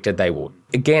predicted they would.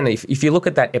 Again, if you look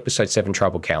at that episode 7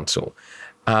 Tribal Council,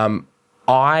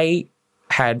 I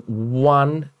had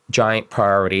one giant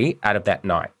priority out of that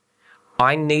night.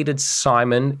 I needed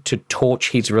Simon to torch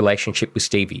his relationship with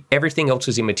Stevie. Everything else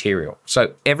was immaterial.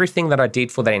 So everything that I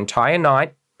did for that entire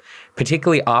night,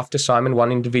 particularly after Simon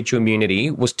won individual immunity,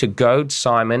 was to goad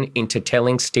Simon into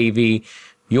telling Stevie,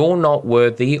 "You're not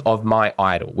worthy of my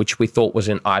idol," which we thought was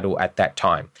an idol at that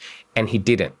time. And he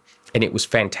didn't. And it was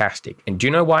fantastic. And do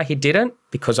you know why he didn't?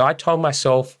 Because I told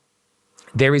myself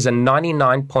there is a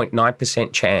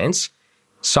 99.9% chance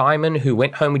Simon, who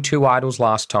went home with 2 idols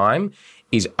last time,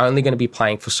 is only going to be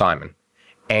playing for Simon.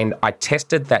 And I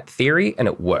tested that theory and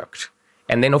it worked.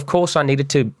 And then, of course, I needed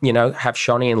to, have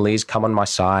Shonnie and Liz come on my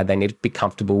side. They needed to be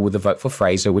comfortable with the vote for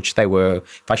Fraser, which they were.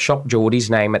 If I shopped Geordie's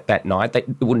name at that night, it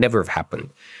would never have happened.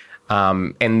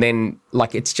 And then,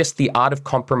 it's just the art of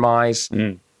compromise,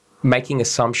 making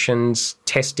assumptions,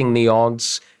 testing the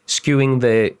odds, skewing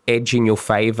the edge in your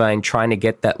favor and trying to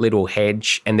get that little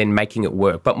hedge and then making it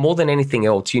work. But more than anything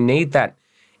else, you need that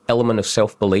element of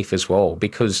self-belief as well,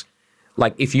 because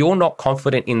like if you're not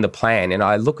confident in the plan, and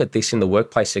I look at this in the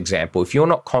workplace example, if you're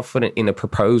not confident in a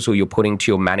proposal you're putting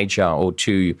to your manager or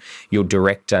to your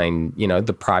director in, you know,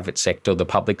 the private sector, the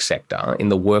public sector, in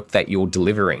the work that you're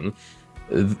delivering,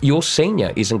 your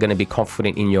senior isn't going to be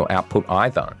confident in your output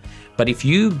either. But if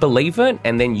you believe it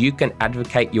and then you can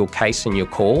advocate your case and your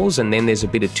cause, and then there's a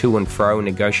bit of to and fro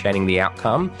negotiating the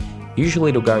outcome, usually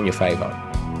it'll go in your favour.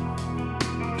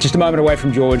 Just a moment away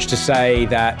from George to say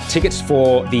that tickets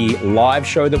for the live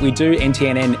show that we do,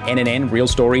 NTNN, NNN, Real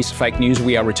Stories, Fake News,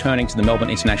 we are returning to the Melbourne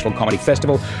International Comedy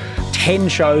Festival. 10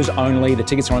 shows only. The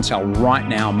tickets are on sale right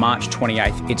now, March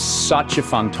 28th. It's such a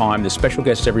fun time. There's special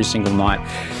guests every single night.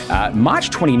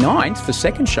 March 29th, the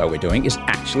second show we're doing, is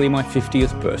actually my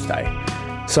 50th birthday.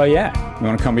 So yeah, you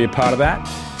want to come be a part of that?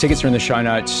 Tickets are in the show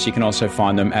notes. You can also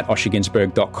find them at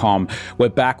osherginsberg.com. We're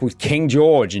back with King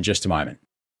George in just a moment.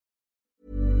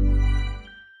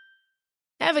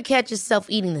 Ever catch yourself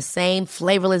eating the same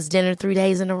flavorless dinner 3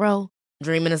 days in a row?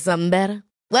 Dreaming of something better?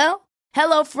 Well,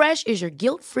 HelloFresh is your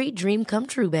guilt-free dream come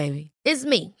true, baby. It's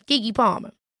me, Keke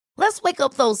Palmer. Let's wake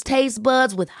up those taste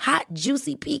buds with hot,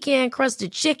 juicy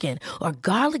pecan-crusted chicken or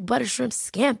garlic butter shrimp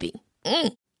scampi.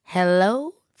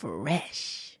 Hello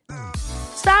Fresh.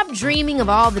 Stop dreaming of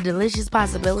all the delicious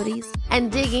possibilities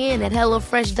and dig in at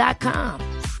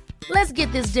HelloFresh.com. Let's get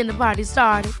this dinner party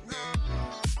started.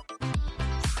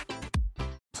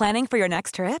 Planning for your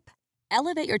next trip?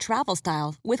 Elevate your travel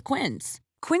style with Quince.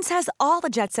 Quince has all the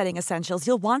jet-setting essentials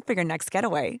you'll want for your next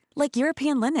getaway, like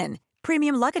European linen,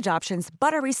 premium luggage options,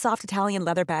 buttery soft Italian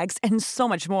leather bags, and so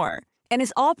much more. And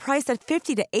is all priced at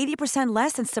 50 to 80%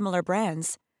 less than similar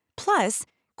brands. Plus,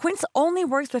 Quince only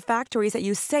works with factories that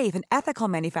use safe and ethical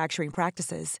manufacturing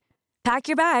practices. Pack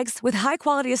your bags with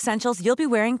high-quality essentials you'll be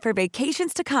wearing for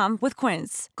vacations to come with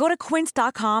Quince. Go to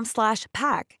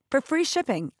quince.com/pack for free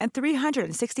shipping and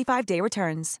 365-day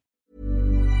returns.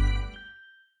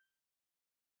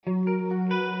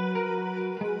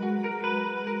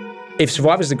 If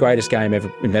Survivor is the greatest game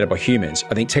ever invented by humans,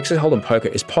 I think Texas Hold'em poker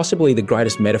is possibly the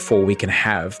greatest metaphor we can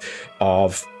have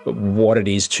of what it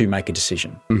is to make a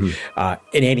decision in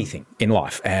anything in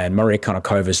life. And Maria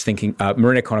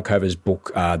Konikova's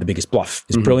book, The Biggest Bluff,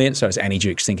 is brilliant. So is Annie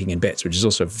Duke's Thinking in Bets, which is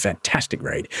also a fantastic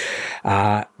read.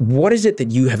 What is it that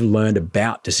you have learned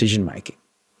about decision making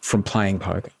from playing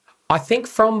poker? I think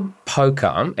from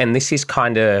poker, and this is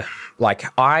kind of like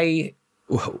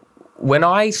when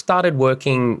I started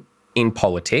working in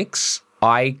politics,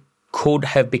 I could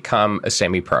have become a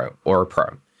semi-pro or a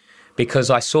pro because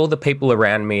I saw the people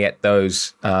around me at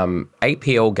those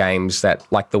APL games that,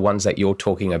 like the ones that you're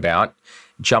talking about,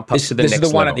 jump up to the next level. This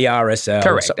is the one at the RSL.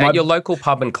 Correct, so at your local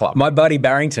pub and club. My buddy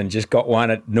Barrington just got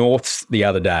one at Norths the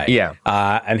other day. Yeah.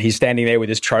 And he's standing there with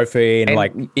his trophy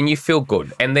and you feel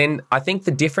good. And then I think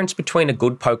the difference between a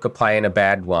good poker player and a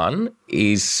bad one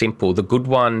is simple. The good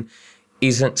one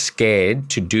isn't scared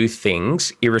to do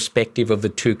things irrespective of the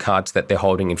two cards that they're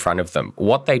holding in front of them.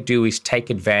 What they do is take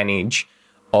advantage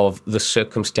of the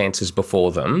circumstances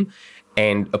before them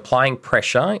and applying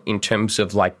pressure in terms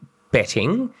of like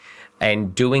betting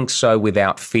and doing so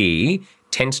without fear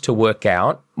tends to work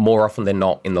out more often than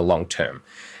not in the long term.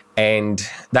 And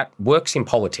that works in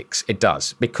politics. It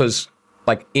does. Because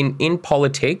like in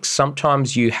politics,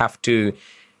 sometimes you have to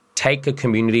take a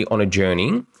community on a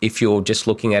journey if you're just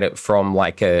looking at it from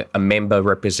like a member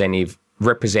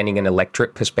representing an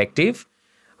electorate perspective,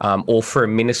 or for a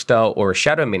minister or a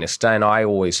shadow minister, and I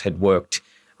always had worked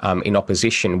in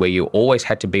opposition where you always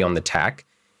had to be on the tack.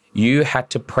 You had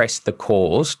to press the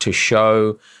cause to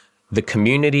show the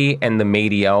community and the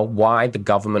media why the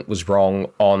government was wrong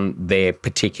on their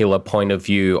particular point of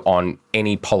view on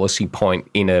any policy point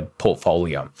in a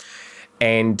portfolio.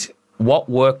 And what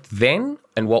worked then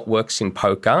and what works in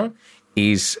poker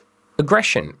is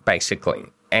aggression, basically.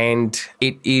 And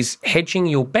it is hedging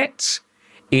your bets.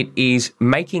 It is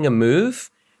making a move,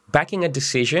 backing a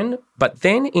decision. But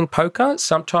then in poker,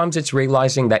 sometimes it's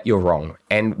realizing that you're wrong.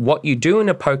 And what you do in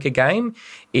a poker game,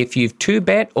 if you've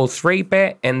 2-bet or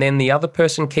 3-bet and then the other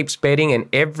person keeps betting and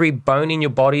every bone in your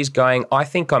body is going, I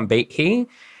think I'm beat here,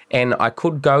 and I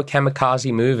could go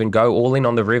kamikaze move and go all in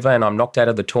on the river and I'm knocked out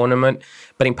of the tournament.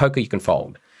 But in poker, you can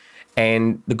fold.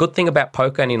 And the good thing about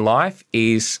poker and in life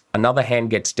is another hand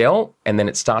gets dealt and then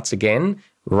it starts again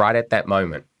right at that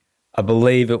moment. I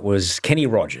believe it was Kenny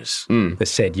Rogers that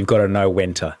said, you've got to know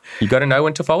when to. You've got to know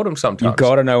when to fold them sometimes. You've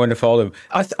got to know when to fold them.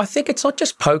 I think it's not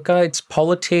just poker, it's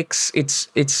politics.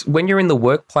 It's when you're in the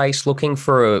workplace looking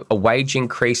for a wage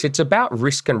increase, it's about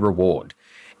risk and reward.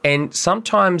 And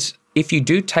sometimes if you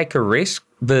do take a risk,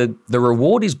 the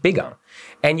reward is bigger.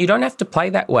 And you don't have to play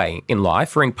that way in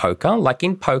life or in poker. Like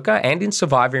in poker and in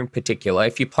Survivor in particular,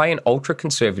 if you play an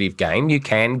ultra-conservative game, you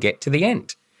can get to the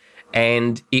end.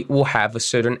 And it will have a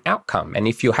certain outcome. And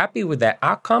if you're happy with that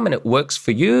outcome and it works for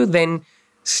you, then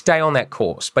stay on that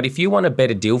course. But if you want a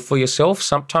better deal for yourself,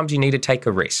 sometimes you need to take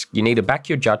a risk. You need to back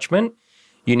your judgment.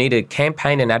 You need to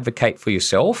campaign and advocate for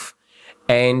yourself.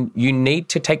 And you need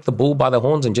to take the bull by the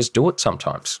horns and just do it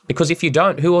sometimes. Because if you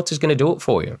don't, who else is going to do it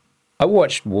for you? I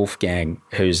watched Wolfgang,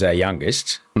 who's our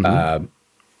youngest,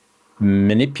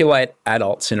 manipulate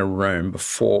adults in a room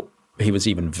before he was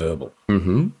even verbal.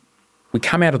 Mm-hmm. We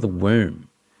come out of the womb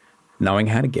knowing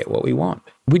how to get what we want.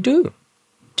 We do.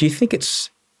 Do you think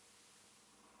it's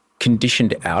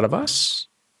conditioned out of us?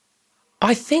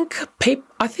 I think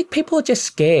people are just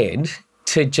scared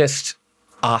to just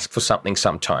ask for something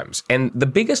sometimes. And the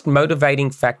biggest motivating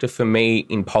factor for me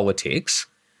in politics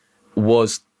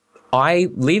was I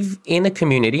live in a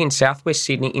community in southwest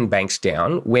Sydney in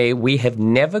Bankstown where we have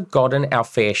never gotten our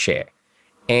fair share.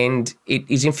 And it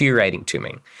is infuriating to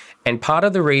me. And part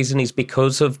of the reason is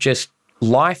because of just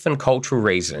life and cultural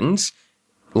reasons,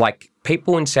 like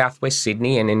people in southwest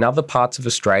Sydney and in other parts of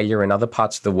Australia and other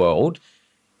parts of the world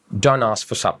don't ask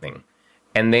for something.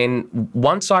 And then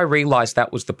once I realised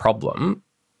that was the problem,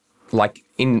 like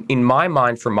in my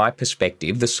mind, from my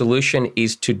perspective, the solution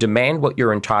is to demand what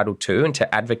you're entitled to and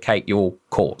to advocate your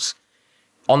cause.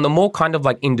 On the more kind of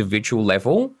like individual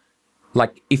level,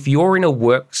 like if you're in a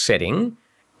work setting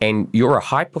and you're a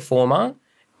high performer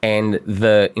and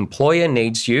the employer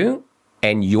needs you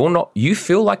and you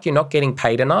feel like you're not getting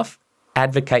paid enough,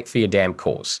 advocate for your damn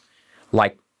cause.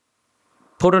 Like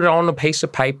put it on a piece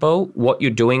of paper, what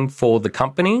you're doing for the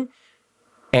company,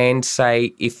 and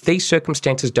say, if these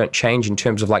circumstances don't change in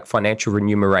terms of like financial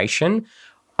remuneration,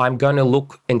 I'm going to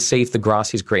look and see if the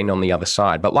grass is green on the other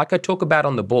side. But like I talk about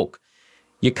on the book,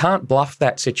 you can't bluff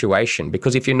that situation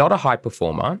because if you're not a high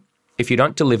performer, if you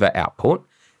don't deliver output,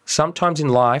 sometimes in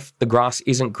life, the grass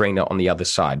isn't greener on the other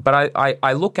side. But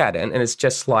I look at it and it's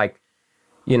just like,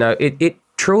 you know, it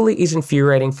truly is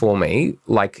infuriating for me.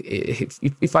 Like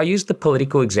if I use the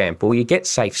political example, you get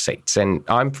safe seats and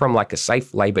I'm from like a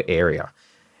safe Labor area.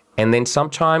 And then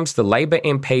sometimes the Labor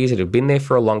MPs that have been there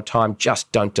for a long time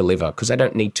just don't deliver because they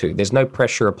don't need to. There's no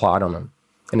pressure applied on them.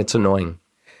 And it's annoying.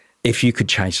 If you could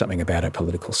change something about our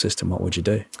political system, what would you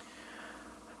do?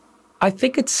 I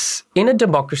think it's in a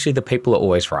democracy the people are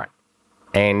always right.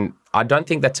 And I don't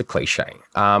think that's a cliche.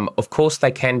 Of course,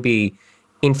 they can be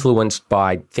influenced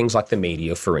by things like the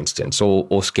media, for instance,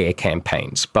 or scare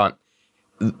campaigns. But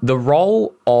the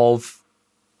role of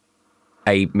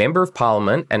a member of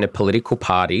parliament and a political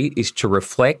party is to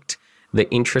reflect the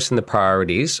interests and the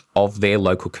priorities of their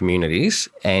local communities.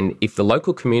 And if the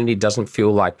local community doesn't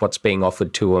feel like what's being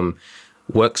offered to them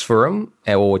works for them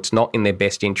or it's not in their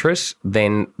best interests,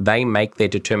 then they make their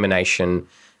determination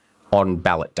on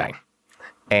ballot day.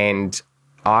 And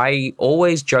I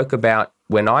always joke about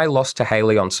when I lost to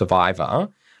Hayley on Survivor,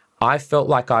 I felt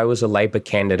like I was a Labor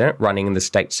candidate running in the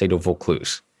state seat of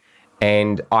Vaucluse.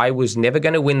 And I was never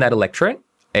going to win that electorate.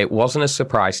 It wasn't a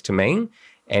surprise to me.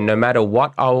 And no matter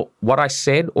what I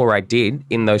said or I did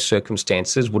in those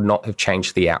circumstances would not have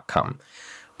changed the outcome.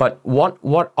 But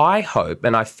what I hope,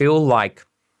 and I feel like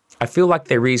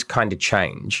there is kind of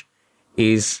change,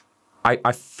 is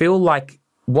I feel like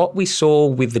what we saw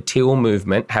with the Teal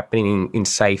movement happening in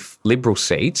safe Liberal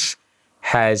seats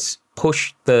has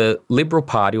pushed the Liberal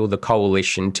Party or the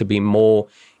coalition to be more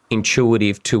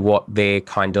intuitive to what their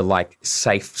kind of like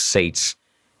safe seats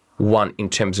want in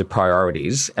terms of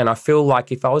priorities. And I feel like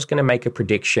if I was going to make a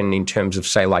prediction in terms of,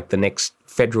 say, like the next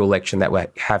federal election that we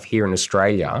have here in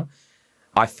Australia,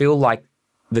 I feel like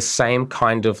the same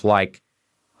kind of like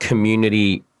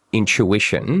community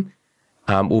intuition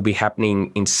will be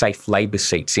happening in safe Labor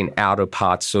seats in outer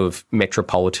parts of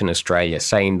metropolitan Australia,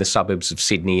 say in the suburbs of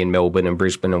Sydney and Melbourne and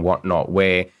Brisbane and whatnot,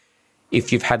 where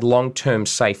if you've had long-term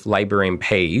safe Labor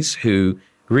MPs who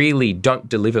really don't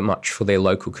deliver much for their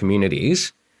local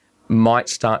communities, might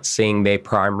start seeing their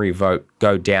primary vote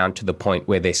go down to the point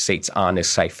where their seats aren't as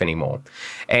safe anymore.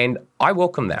 And I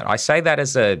welcome that. I say that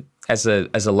as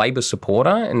a Labor supporter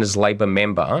and as a Labor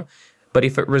member. But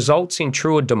if it results in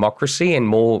truer democracy and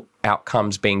more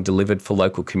outcomes being delivered for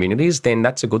local communities, then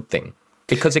that's a good thing.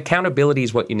 Because accountability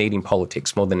is what you need in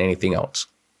politics more than anything else.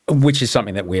 Which is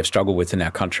something that we have struggled with in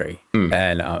our country.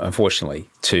 And unfortunately,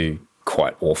 to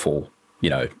quite awful,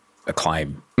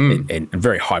 acclaim in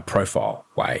very high profile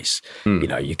ways.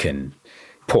 You can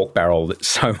pork barrel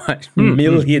so much,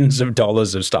 millions of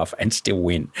dollars of stuff and still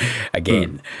win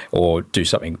again or do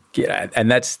something.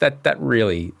 And that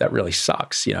really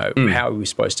sucks. How are we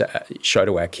supposed to show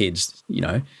to our kids,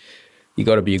 you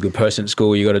got to be a good person at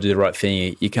school. You got to do the right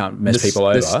thing. You can't mess people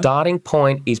over. The starting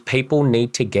point is people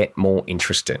need to get more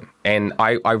interested. And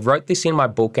I wrote this in my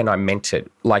book and I meant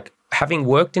it. Like, having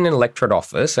worked in an electorate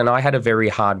office, and I had a very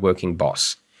hard-working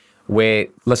boss, where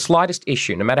the slightest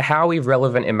issue, no matter how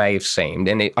irrelevant it may have seemed,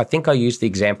 and I think I used the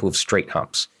example of street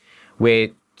humps, where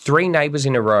 3 neighbours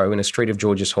in a row in a street of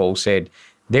Georges Hall said,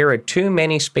 there are too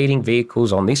many speeding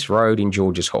vehicles on this road in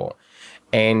Georges Hall.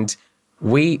 And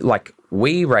we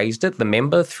raised it, the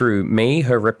member through me,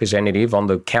 her representative on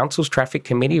the council's traffic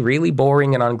committee, really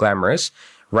boring and unglamorous,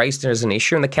 raised it as an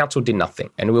issue and the council did nothing.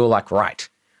 And we were like, right,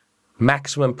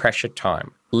 maximum pressure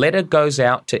time. Letter goes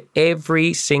out to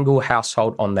every single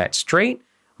household on that street.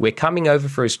 We're coming over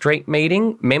for a street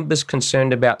meeting. Members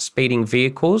concerned about speeding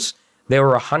vehicles. There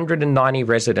were 190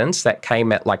 residents that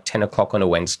came at like 10 o'clock on a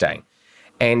Wednesday.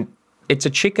 And it's a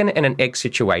chicken and an egg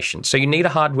situation. So you need a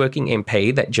hardworking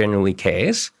MP that genuinely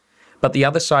cares. But the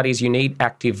other side is you need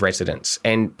active residents.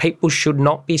 And people should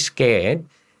not be scared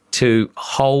to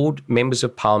hold members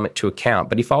of parliament to account.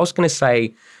 But if I was going to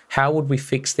say, how would we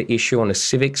fix the issue on a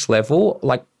civics level?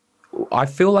 Like, I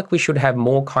feel like we should have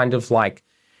more kind of like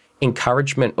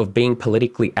encouragement of being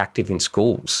politically active in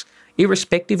schools.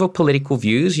 Irrespective of political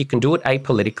views, you can do it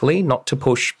apolitically, not to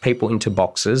push people into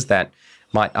boxes that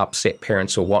might upset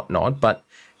parents or whatnot, but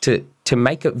to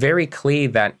make it very clear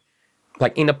that,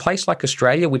 like, in a place like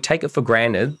Australia, we take it for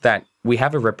granted that we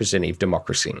have a representative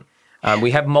democracy.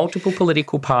 We have multiple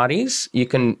political parties.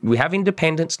 We have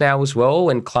independents now as well,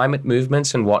 and climate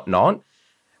movements and whatnot.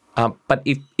 But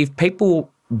if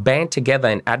people band together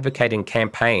and advocate and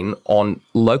campaign on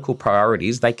local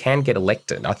priorities, they can get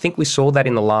elected. I think we saw that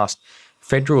in the last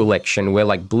federal election, where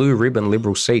like blue ribbon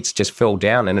Liberal seats just fell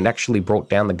down, and it actually brought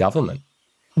down the government.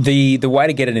 The way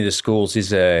to get it into schools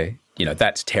is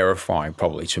that's terrifying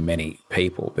probably to many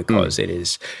people, because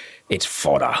it's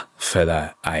fodder for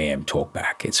the AM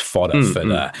talkback. It's fodder for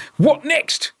the what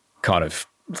next kind of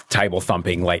table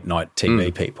thumping late night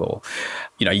TV people.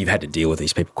 You've had to deal with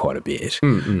these people quite a bit.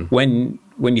 When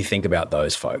you think about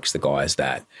those folks, the guys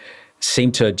that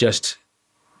seem to just,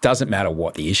 doesn't matter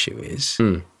what the issue is,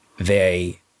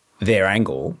 their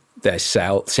angle, their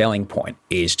selling point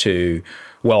is to,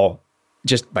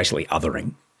 just basically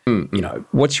othering.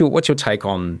 What's your take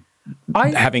on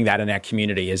having that in our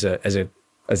community as a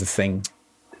thing?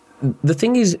 The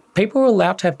thing is, people are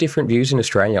allowed to have different views in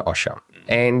Australia, Osher.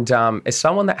 And as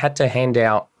someone that had to hand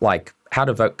out like how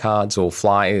to vote cards or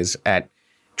flyers at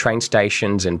train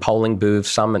stations and polling booths,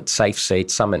 some at safe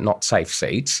seats, some at not safe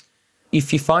seats,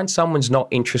 if you find someone's not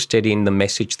interested in the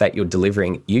message that you're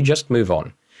delivering, you just move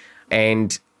on.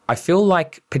 And I feel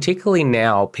like particularly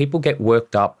now, people get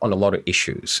worked up on a lot of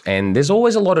issues, and there's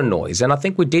always a lot of noise. And I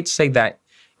think we did see that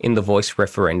in the Voice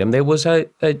referendum. There was a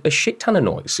shit ton of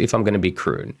noise, if I'm going to be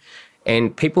crude,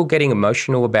 and people getting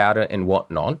emotional about it and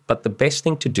whatnot. But the best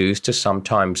thing to do is to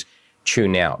sometimes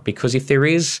tune out, because if there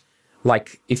is,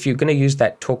 like, if you're going to use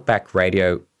that talkback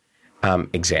radio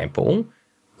example,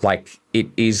 like, it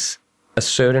is a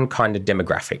certain kind of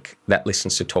demographic that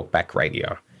listens to talkback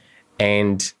radio.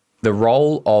 And the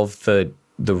role of the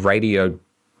radio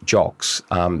jocks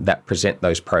that present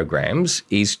those programs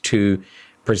is to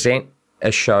present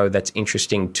a show that's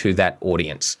interesting to that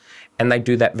audience. And they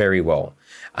do that very well.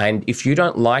 And if you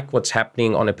don't like what's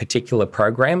happening on a particular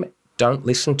program, don't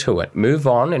listen to it. Move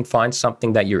on and find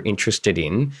something that you're interested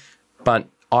in. But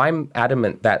I'm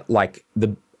adamant that, like,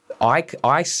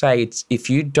 I say it's, if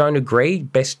you don't agree,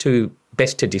 best to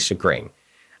disagree.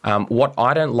 What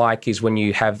I don't like is when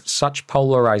you have such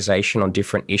polarization on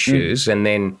different issues and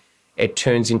then it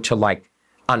turns into like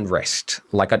unrest,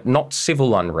 like not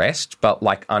civil unrest, but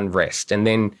like unrest. And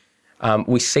then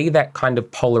we see that kind of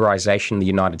polarization in the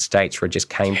United States where it just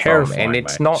came from. And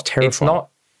it's not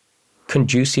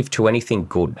conducive to anything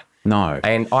good. No.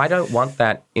 And I don't want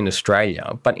that in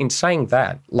Australia. But in saying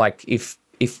that, like, if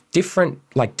different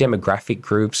like demographic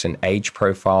groups and age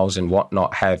profiles and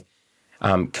whatnot have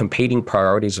competing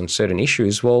priorities on certain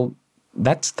issues, well,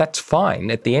 that's fine.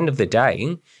 At the end of the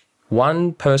day,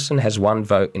 one person has one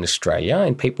vote in Australia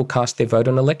and people cast their vote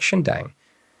on election day.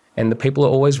 And the people are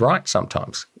always right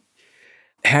sometimes.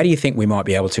 How do you think we might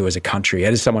be able to, as a country,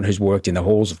 as someone who's worked in the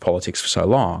halls of politics for so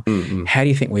long, how do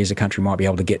you think we as a country might be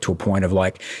able to get to a point of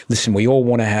like, listen, we all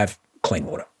want to have clean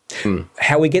water.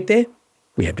 How we get there?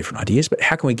 We have different ideas, but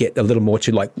how can we get a little more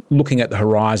to like looking at the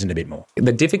horizon a bit more?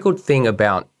 The difficult thing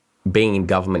about being in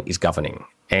government is governing.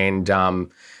 And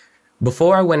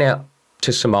before I went out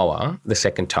to Samoa the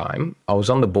second time, I was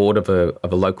on the board of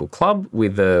a local club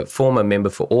with a former member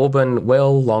for Auburn,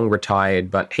 long retired,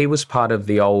 but he was part of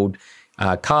the old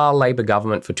Carr Labor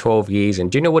government for 12 years.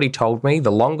 And do you know what he told me?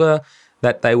 The longer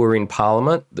that they were in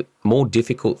Parliament, the more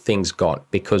difficult things got,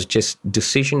 because just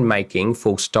decision-making,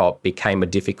 full stop, became a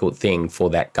difficult thing for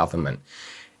that government.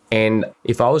 And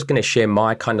if I was going to share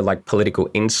my kind of like political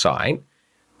insight,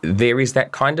 there is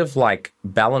that kind of like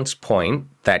balance point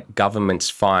that governments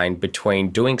find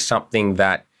between doing something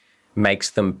that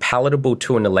makes them palatable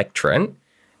to an electorate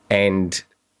and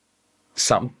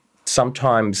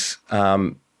sometimes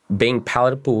being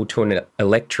palatable to an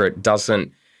electorate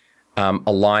doesn't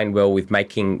align well with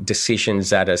making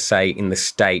decisions that are, say, in the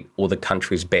state or the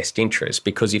country's best interest.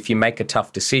 Because if you make a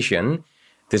tough decision,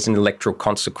 there's an electoral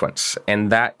consequence,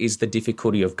 and that is the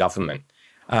difficulty of government.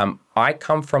 I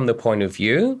come from the point of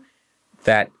view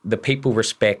that the people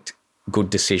respect good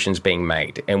decisions being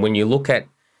made. And when you look at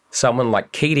someone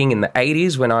like Keating in the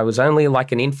 80s, when I was only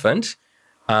like an infant,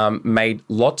 made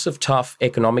lots of tough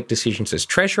economic decisions as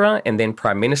Treasurer and then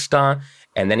Prime Minister,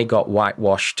 and then he got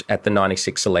whitewashed at the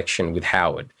 96 election with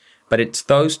Howard. But it's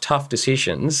those tough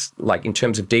decisions, like in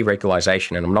terms of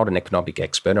deregulation, and I'm not an economic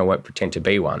expert, I won't pretend to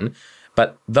be one,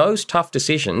 but those tough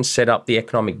decisions set up the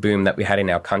economic boom that we had in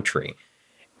our country.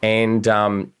 And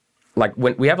like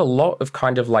when we have a lot of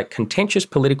kind of like contentious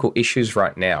political issues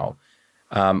right now,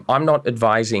 I'm not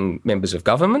advising members of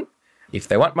government. If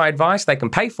they want my advice, they can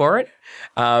pay for it.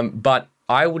 But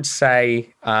I would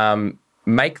say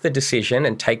make the decision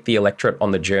and take the electorate on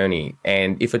the journey.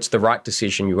 And if it's the right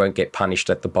decision, you won't get punished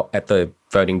at the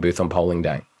voting booth on polling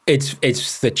day.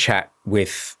 It's the chat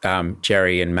with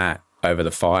Jerry and Matt over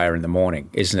the fire in the morning,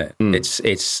 isn't it?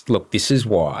 It's look, this is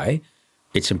why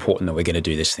it's important that we're going to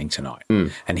do this thing tonight.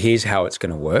 And here's how it's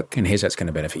going to work, and here's how it's going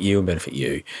to benefit you and benefit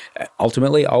you.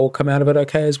 Ultimately, I will come out of it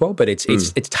okay as well, but it's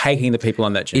taking the people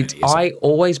on that journey. I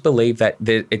always believe that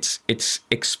it's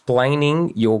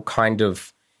explaining your kind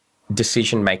of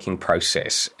decision-making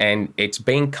process, and it's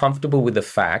being comfortable with the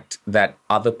fact that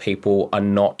other people are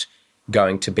not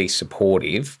going to be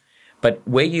supportive, but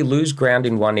where you lose ground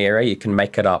in one area, you can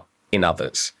make it up in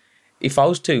others. If I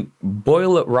was to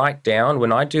boil it right down,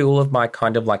 when I do all of my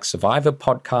kind of like Survivor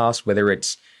podcasts, whether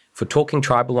it's for Talking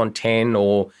Tribal on 10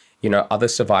 or, you know, other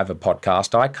Survivor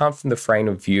podcasts, I come from the frame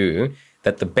of view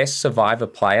that the best Survivor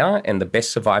player and the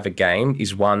best Survivor game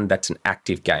is one that's an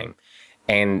active game.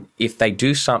 And if they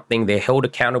do something, they're held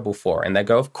accountable for it. And they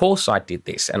go, of course I did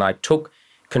this. And I took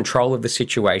control of the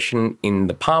situation in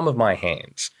the palm of my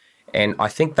hands. And I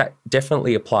think that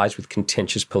definitely applies with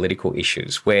contentious political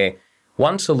issues where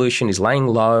one solution is laying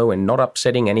low and not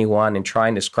upsetting anyone and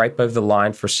trying to scrape over the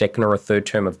line for a second or a third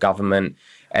term of government,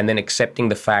 and then accepting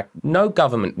the fact no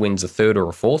government wins a third or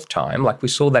a fourth time, like we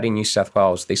saw that in New South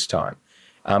Wales this time.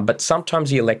 But sometimes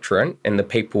the electorate and the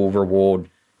people reward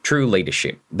true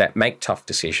leadership that make tough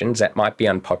decisions that might be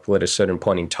unpopular at a certain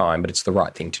point in time, but it's the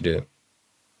right thing to do.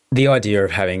 The idea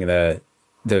of having the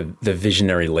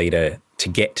visionary leader to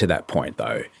get to that point,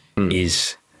 though,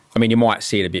 is, I mean, you might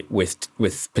see it a bit with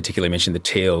particularly mentioned the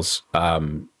Teals,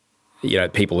 you know,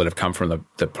 people that have come from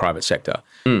the private sector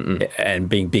and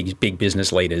being big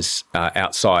business leaders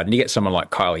outside. And you get someone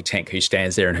like Kylie Tenk who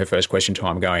stands there in her first question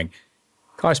time going,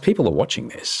 guys, people are watching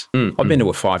this. I've been to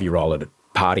a 5-year-old at a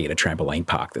party at a trampoline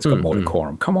park that's got more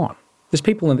decorum. Come on. There's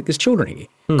there's children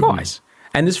here. Guys.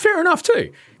 And there's fair enough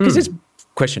too. Because it's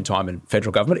question time in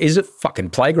federal government is a fucking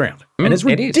playground. And it's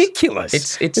ridiculous.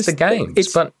 It's the game.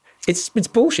 It's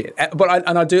bullshit. But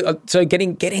I do. So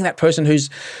getting that person who's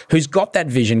got that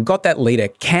vision, got that leader,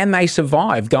 can they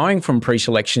survive going from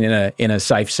pre-selection in a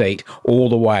safe seat all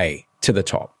the way to the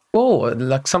top? Well,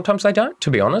 like sometimes they don't,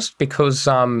 to be honest, because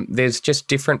there's just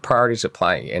different priorities at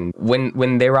play. And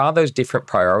when there are those different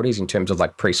priorities in terms of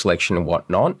like pre-selection and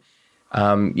whatnot,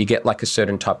 you get like a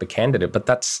certain type of candidate. But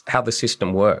that's how the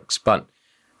system works. But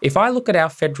if I look at our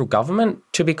federal government,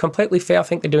 to be completely fair, I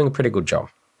think they're doing a pretty good job.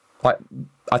 Like,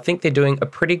 I think they're doing a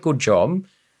pretty good job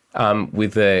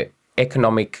with the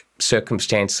economic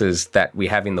circumstances that we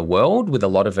have in the world, with a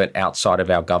lot of it outside of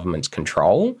our government's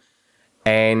control.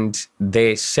 And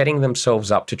they're setting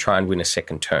themselves up to try and win a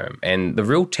second term. And the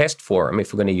real test for them,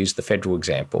 if we're going to use the federal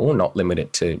example, not limit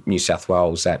it to New South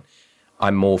Wales that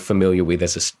I'm more familiar with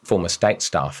as a former state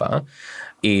staffer,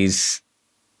 is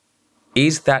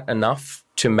that enough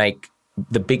to make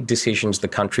the big decisions the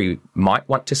country might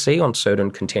want to see on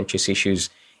certain contentious issues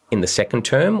in the second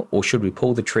term, or should we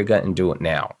pull the trigger and do it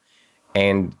now?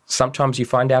 And sometimes you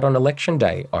find out on election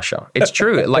day, Osher. It's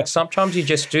true. Like sometimes you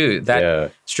just do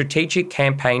that strategic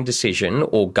campaign decision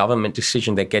or government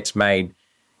decision that gets made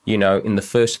in the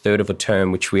first third of a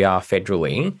term, which we are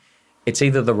federally, it's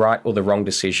either the right or the wrong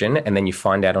decision, and then you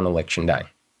find out on election day.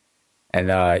 And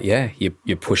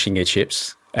you're pushing your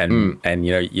chips, and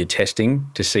you're testing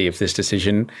to see if this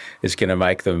decision is going to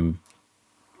make them,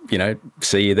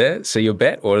 see you there, see your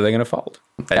bet, or are they going to fold?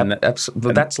 And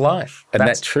that's life. And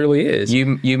that truly is.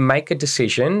 You make a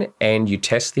decision and you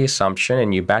test the assumption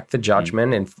and you back the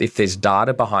judgment, and if there's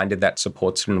data behind it that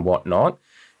supports it and whatnot.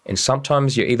 And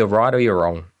sometimes you're either right or you're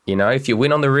wrong. If you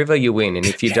win on the river, you win, and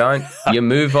if you don't, you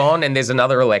move on, and there's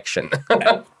another election.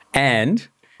 And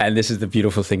this is the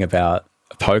beautiful thing about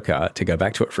poker, to go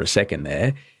back to it for a second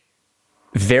there,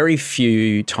 very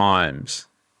few times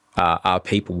are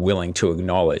people willing to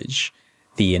acknowledge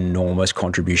the enormous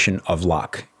contribution of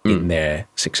luck in their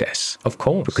success. Of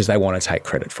course. Because they want to take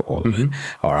credit for all of it.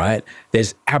 All right?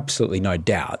 There's absolutely no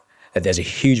doubt that there's a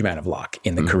huge amount of luck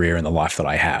in the career and the life that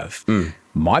I have.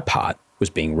 My part was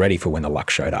being ready for when the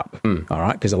luck showed up, all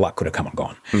right? Because the luck could have come and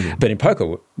gone. But in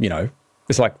poker,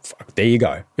 it's like, fuck, there you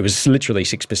go. It was literally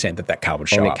 6% that card would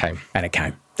show up. And it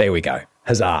came. There we go.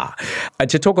 Huzzah.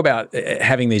 To talk about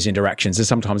having these interactions,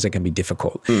 sometimes it can be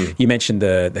difficult. You mentioned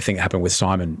the thing that happened with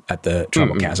Simon at the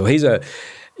Tribal Council. He's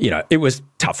it was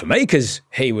tough for me because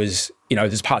he was,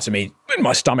 there's parts of me in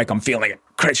my stomach, I'm feeling it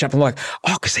crash up. I'm like,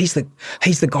 because he's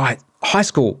the guy at high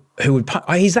school who would,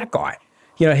 he's that guy.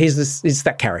 He's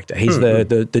that character. He's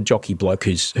the jockey bloke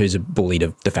who's a bully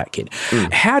to the fat kid.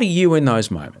 How do you, in those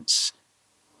moments,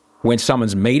 when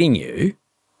someone's meeting you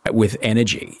with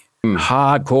energy,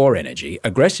 hardcore energy,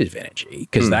 aggressive energy,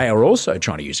 because they are also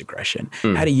trying to use aggression,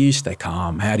 how do you stay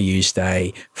calm? How do you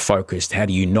stay focused? How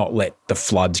do you not let the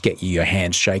floods get you, your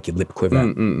hands shake, your lip quiver?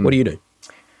 What do you do?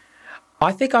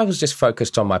 I think I was just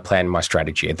focused on my plan and my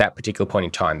strategy at that particular point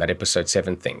in time, that episode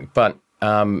 7 thing. But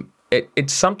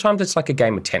it's sometimes it's like a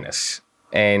game of tennis,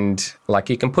 and like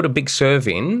you can put a big serve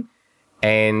in,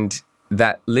 and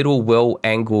that little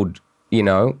well-angled,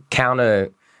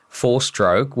 counter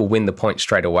 4-stroke will win the point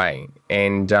straight away.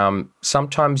 And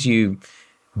sometimes you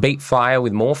beat fire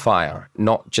with more fire,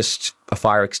 not just a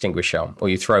fire extinguisher, or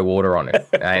you throw water on it.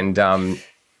 And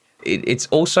it's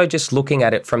also just looking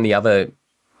at it from the other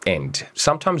end.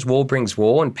 Sometimes war brings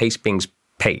war and peace brings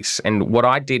peace. And what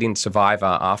I did in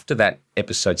Survivor after that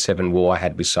episode 7 war I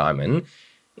had with Simon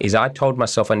is I told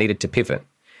myself I needed to pivot.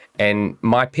 And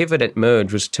my pivot at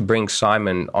Merge was to bring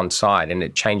Simon on side, and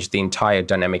it changed the entire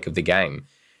dynamic of the game.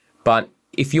 But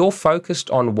if you're focused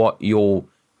on what your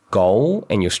goal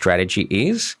and your strategy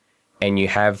is, and you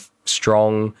have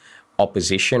strong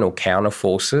opposition or counter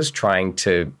forces trying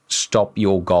to stop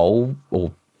your goal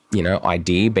or,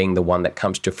 idea being the one that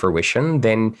comes to fruition,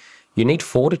 then you need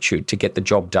fortitude to get the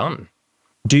job done.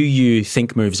 Do you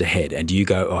think moves ahead, and do you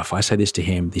go, if I say this to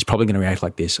him, he's probably going to react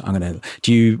like this,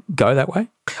 do you go that way?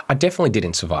 I definitely did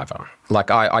in Survivor.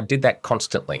 Like I did that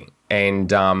constantly.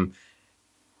 And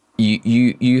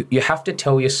you have to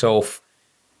tell yourself,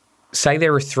 say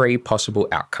there are 3 possible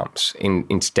outcomes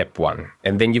in step 1,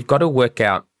 and then you've got to work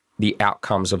out the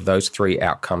outcomes of those 3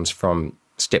 outcomes from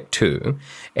step 2,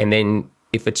 and then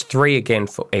if it's 3 again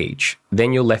for each,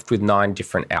 then you're left with 9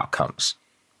 different outcomes.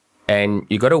 And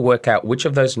you've got to work out which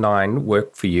of those 9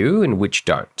 work for you and which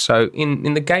don't. So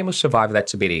in the game of Survivor,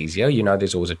 that's a bit easier.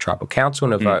 There's always a tribal council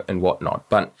and a vote and whatnot.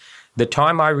 But the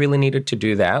time I really needed to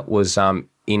do that was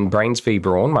in Brains v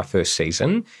Brawn, my first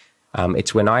season.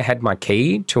 It's when I had my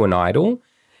key to an idol,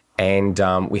 and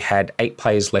we had 8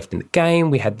 players left in the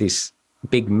game. We had this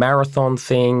big marathon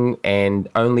thing, and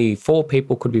only 4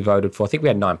 people could be voted for. I think we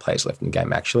had 9 players left in the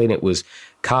game, actually, and it was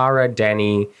Cara,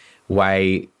 Danny,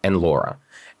 Wei, and Laura.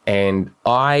 And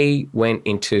I went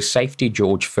into Safety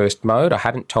George first mode. I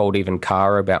hadn't told even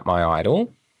Cara about my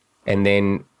idol. And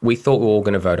then we thought we were all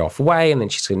going to vote off Wei, and then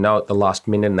she said no at the last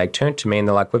minute, and they turned to me and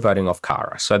they're like, we're voting off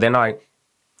Cara. So then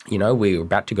we were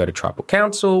about to go to Tribal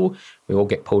Council. We all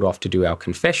get pulled off to do our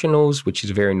confessionals, which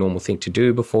is a very normal thing to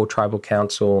do before Tribal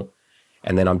Council.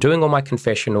 And then I'm doing all my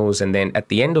confessionals, and then at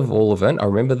the end of all of it, I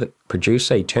remember the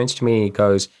producer, he turns to me and he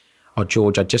goes, oh,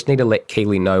 George, I just need to let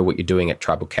Keely know what you're doing at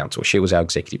Tribal Council. She was our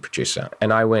executive producer.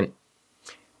 And I went,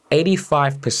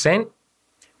 85%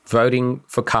 voting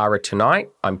for Cara tonight.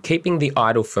 I'm keeping the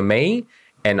idol for me,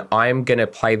 and I'm going to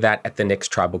play that at the next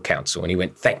Tribal Council. And he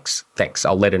went, thanks.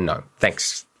 I'll let her know.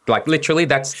 Thanks. Like literally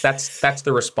that's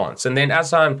the response. And then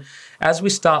as we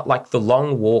start like the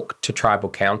long walk to Tribal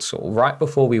Council, right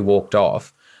before we walked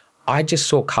off, I just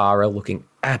saw Cara looking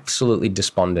absolutely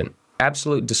despondent,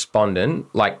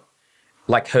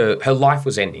 like her life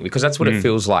was ending, because that's what it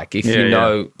feels like if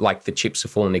like the chips are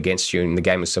falling against you in the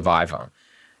game of Survivor.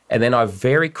 And then I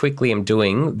very quickly am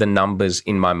doing the numbers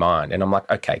in my mind, and I'm like,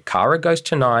 okay, Cara goes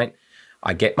tonight.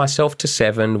 I get myself to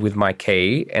 7 with my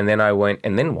key, and then I went,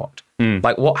 and then what?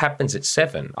 Like, what happens at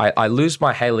 7? I lose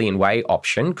my Haley Way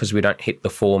option because we don't hit the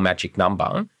 4 magic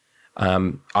number.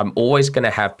 I'm always going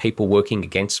to have people working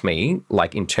against me,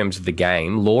 like in terms of the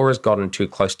game. Laura's gotten too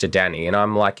close to Danny, and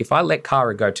I'm like, if I let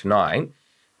Cara go tonight,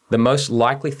 the most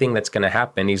likely thing that's going to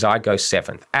happen is I go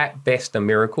 7th. At best, a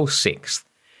miracle, 6th.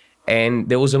 And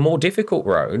there was a more difficult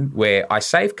road where I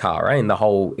saved Cara in the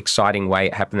whole exciting way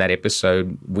it happened that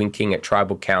episode, winking at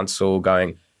tribal council,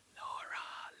 going,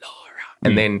 Laura.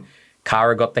 And then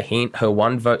Cara got the hint. Her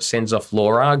 1 vote sends off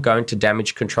Laura, going to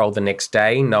damage control the next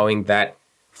day, knowing that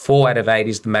 4 out of 8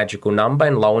 is the magical number.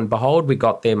 And lo and behold, we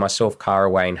got there, myself, Cara,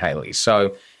 Wayne, Haley.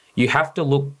 So you have to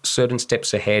look certain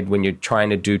steps ahead when you're trying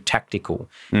to do tactical,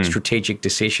 strategic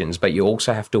decisions, but you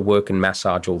also have to work and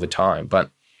massage all the time. But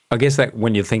I guess that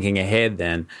when you're thinking ahead,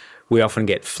 then we often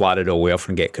get flooded or we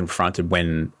often get confronted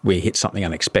when we hit something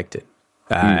unexpected.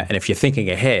 And if you're thinking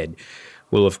ahead,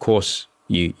 well, of course,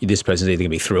 this person's either going to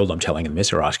be thrilled I'm telling them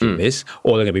this or asking this,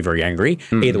 or they're going to be very angry.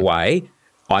 Either way,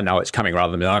 I know it's coming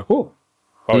rather than be like, oh.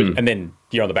 And then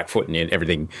you're on the back foot and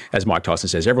everything, as Mike Tyson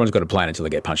says, everyone's got a plan until they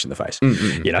get punched in the face.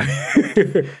 You know,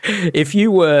 if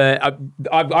you were,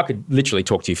 I could literally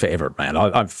talk to you forever, man.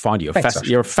 I find you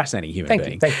you're a fascinating human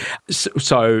being. Thank you.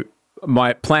 So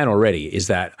my plan already is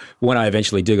that when I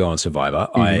eventually do go on Survivor,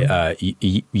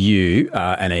 you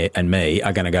and me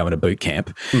are going to go into boot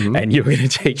camp, and you're going to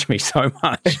teach me so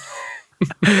much.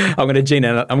 I'm going to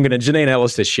Janine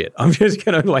Ellis this shit. I'm just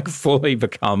going to like fully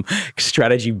become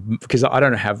strategy because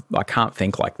I can't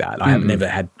think like that. I have never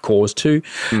had cause to.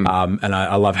 And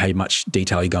I love how much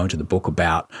detail you go into the book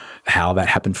about how that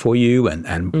happened for you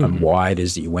and why it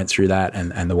is that you went through that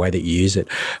and the way that you use it.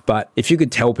 But if you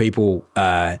could tell people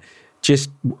just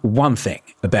one thing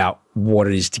about what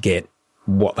it is to get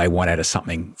what they want out of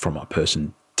something from a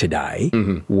person today,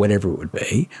 whatever it would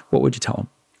be, what would you tell them?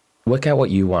 Work out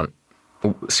what you want.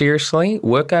 Seriously,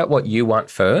 work out what you want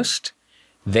first,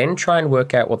 then try and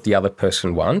work out what the other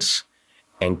person wants,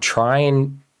 and try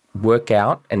and work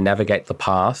out and navigate the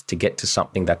path to get to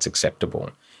something that's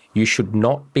acceptable. You should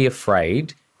not be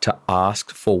afraid to ask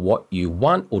for what you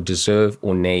want or deserve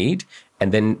or need,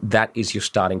 and then that is your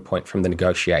starting point from the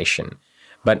negotiation.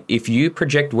 But if you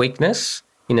project weakness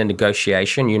in a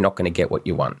negotiation, you're not going to get what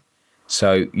you want.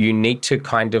 So you need to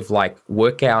kind of like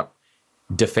work out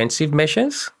defensive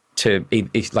measures.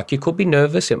 Like you could be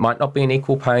nervous. It might not be an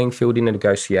equal playing field in a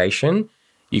negotiation.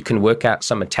 You can work out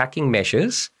some attacking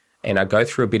measures, and I go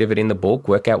through a bit of it in the book,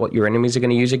 work out what your enemies are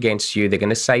going to use against you. They're going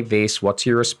to say this. What's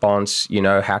your response? You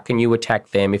know, how can you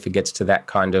attack them if it gets to that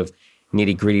kind of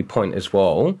nitty-gritty point as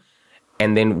well?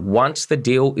 And then once the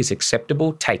deal is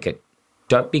acceptable, take it.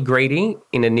 Don't be greedy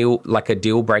in a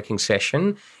deal-breaking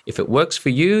session. If it works for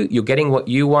you, you're getting what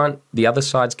you want. The other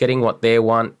side's getting what they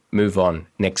want. Move on.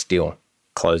 Next deal.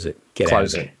 Close it.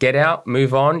 Close it. Get out,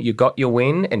 move on. You got your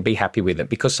win and be happy with it.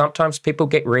 Because sometimes people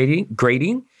get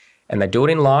greedy and they do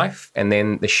it in life and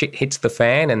then the shit hits the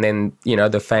fan and then, you know,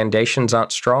 the foundations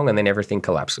aren't strong and then everything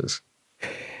collapses.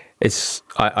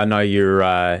 I know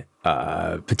you're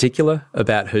particular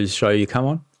about whose show you come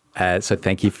on. So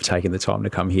thank you for taking the time to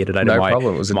come here today. No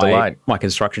problem. It was a delight. My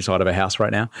construction side of a house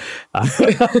right now.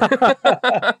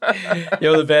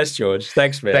 You're the best, George.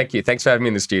 Thanks, man. Thank you. Thanks for having me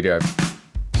in the studio.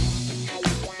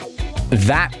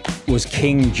 That was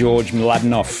King George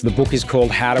Mladenov. The book is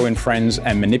called How to Win Friends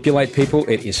and Manipulate People.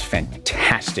 It is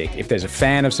fantastic. If there's a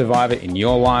fan of Survivor in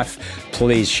your life,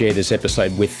 please share this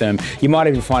episode with them. You might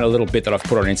even find a little bit that I've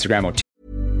put on Instagram or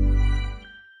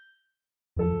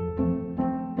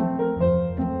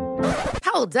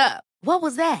Hold up. What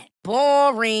was that?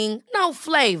 Boring. No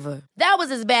flavor. That was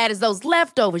as bad as those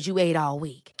leftovers you ate all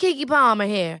week. Keke Palmer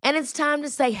here. And it's time to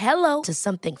say hello to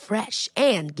something fresh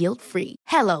and guilt-free.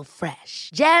 Hello Fresh.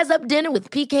 Jazz up dinner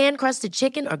with pecan-crusted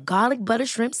chicken or garlic butter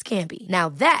shrimp scampi. Now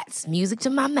that's music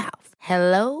to my mouth.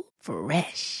 Hello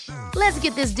Fresh. Let's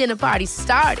get this dinner party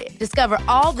started. Discover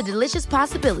all the delicious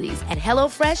possibilities at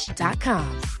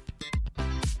HelloFresh.com.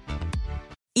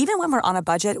 Even when we're on a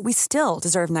budget, we still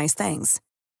deserve nice things.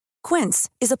 Quince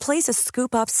is a place to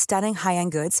scoop up stunning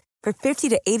high-end goods for 50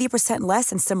 to 80% less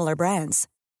than similar brands.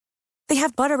 They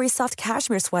have buttery soft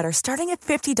cashmere sweaters starting at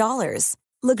 $50,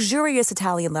 luxurious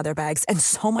Italian leather bags, and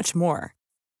so much more.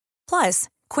 Plus,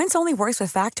 Quince only works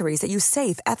with factories that use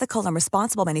safe, ethical, and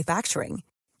responsible manufacturing.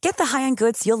 Get the high-end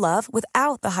goods you'll love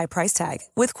without the high price tag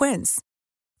with Quince.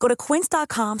 Go to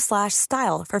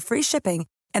quince.com/style for free shipping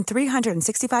and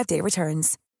 365-day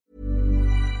returns.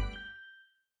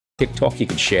 TikTok. You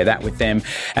can share that with them.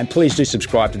 And please do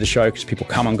subscribe to the show because people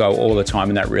come and go all the time,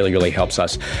 and that really, really helps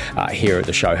us here at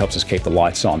the show, helps us keep the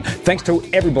lights on. Thanks to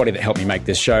everybody that helped me make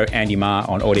this show. Andy Marr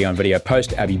on audio and video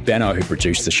post, Abby Benno who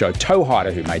produced the show, Toe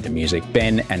Hider who made the music,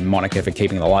 Ben and Monica for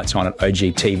keeping the lights on at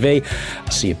OGTV.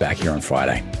 I'll see you back here on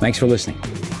Friday. Thanks for listening.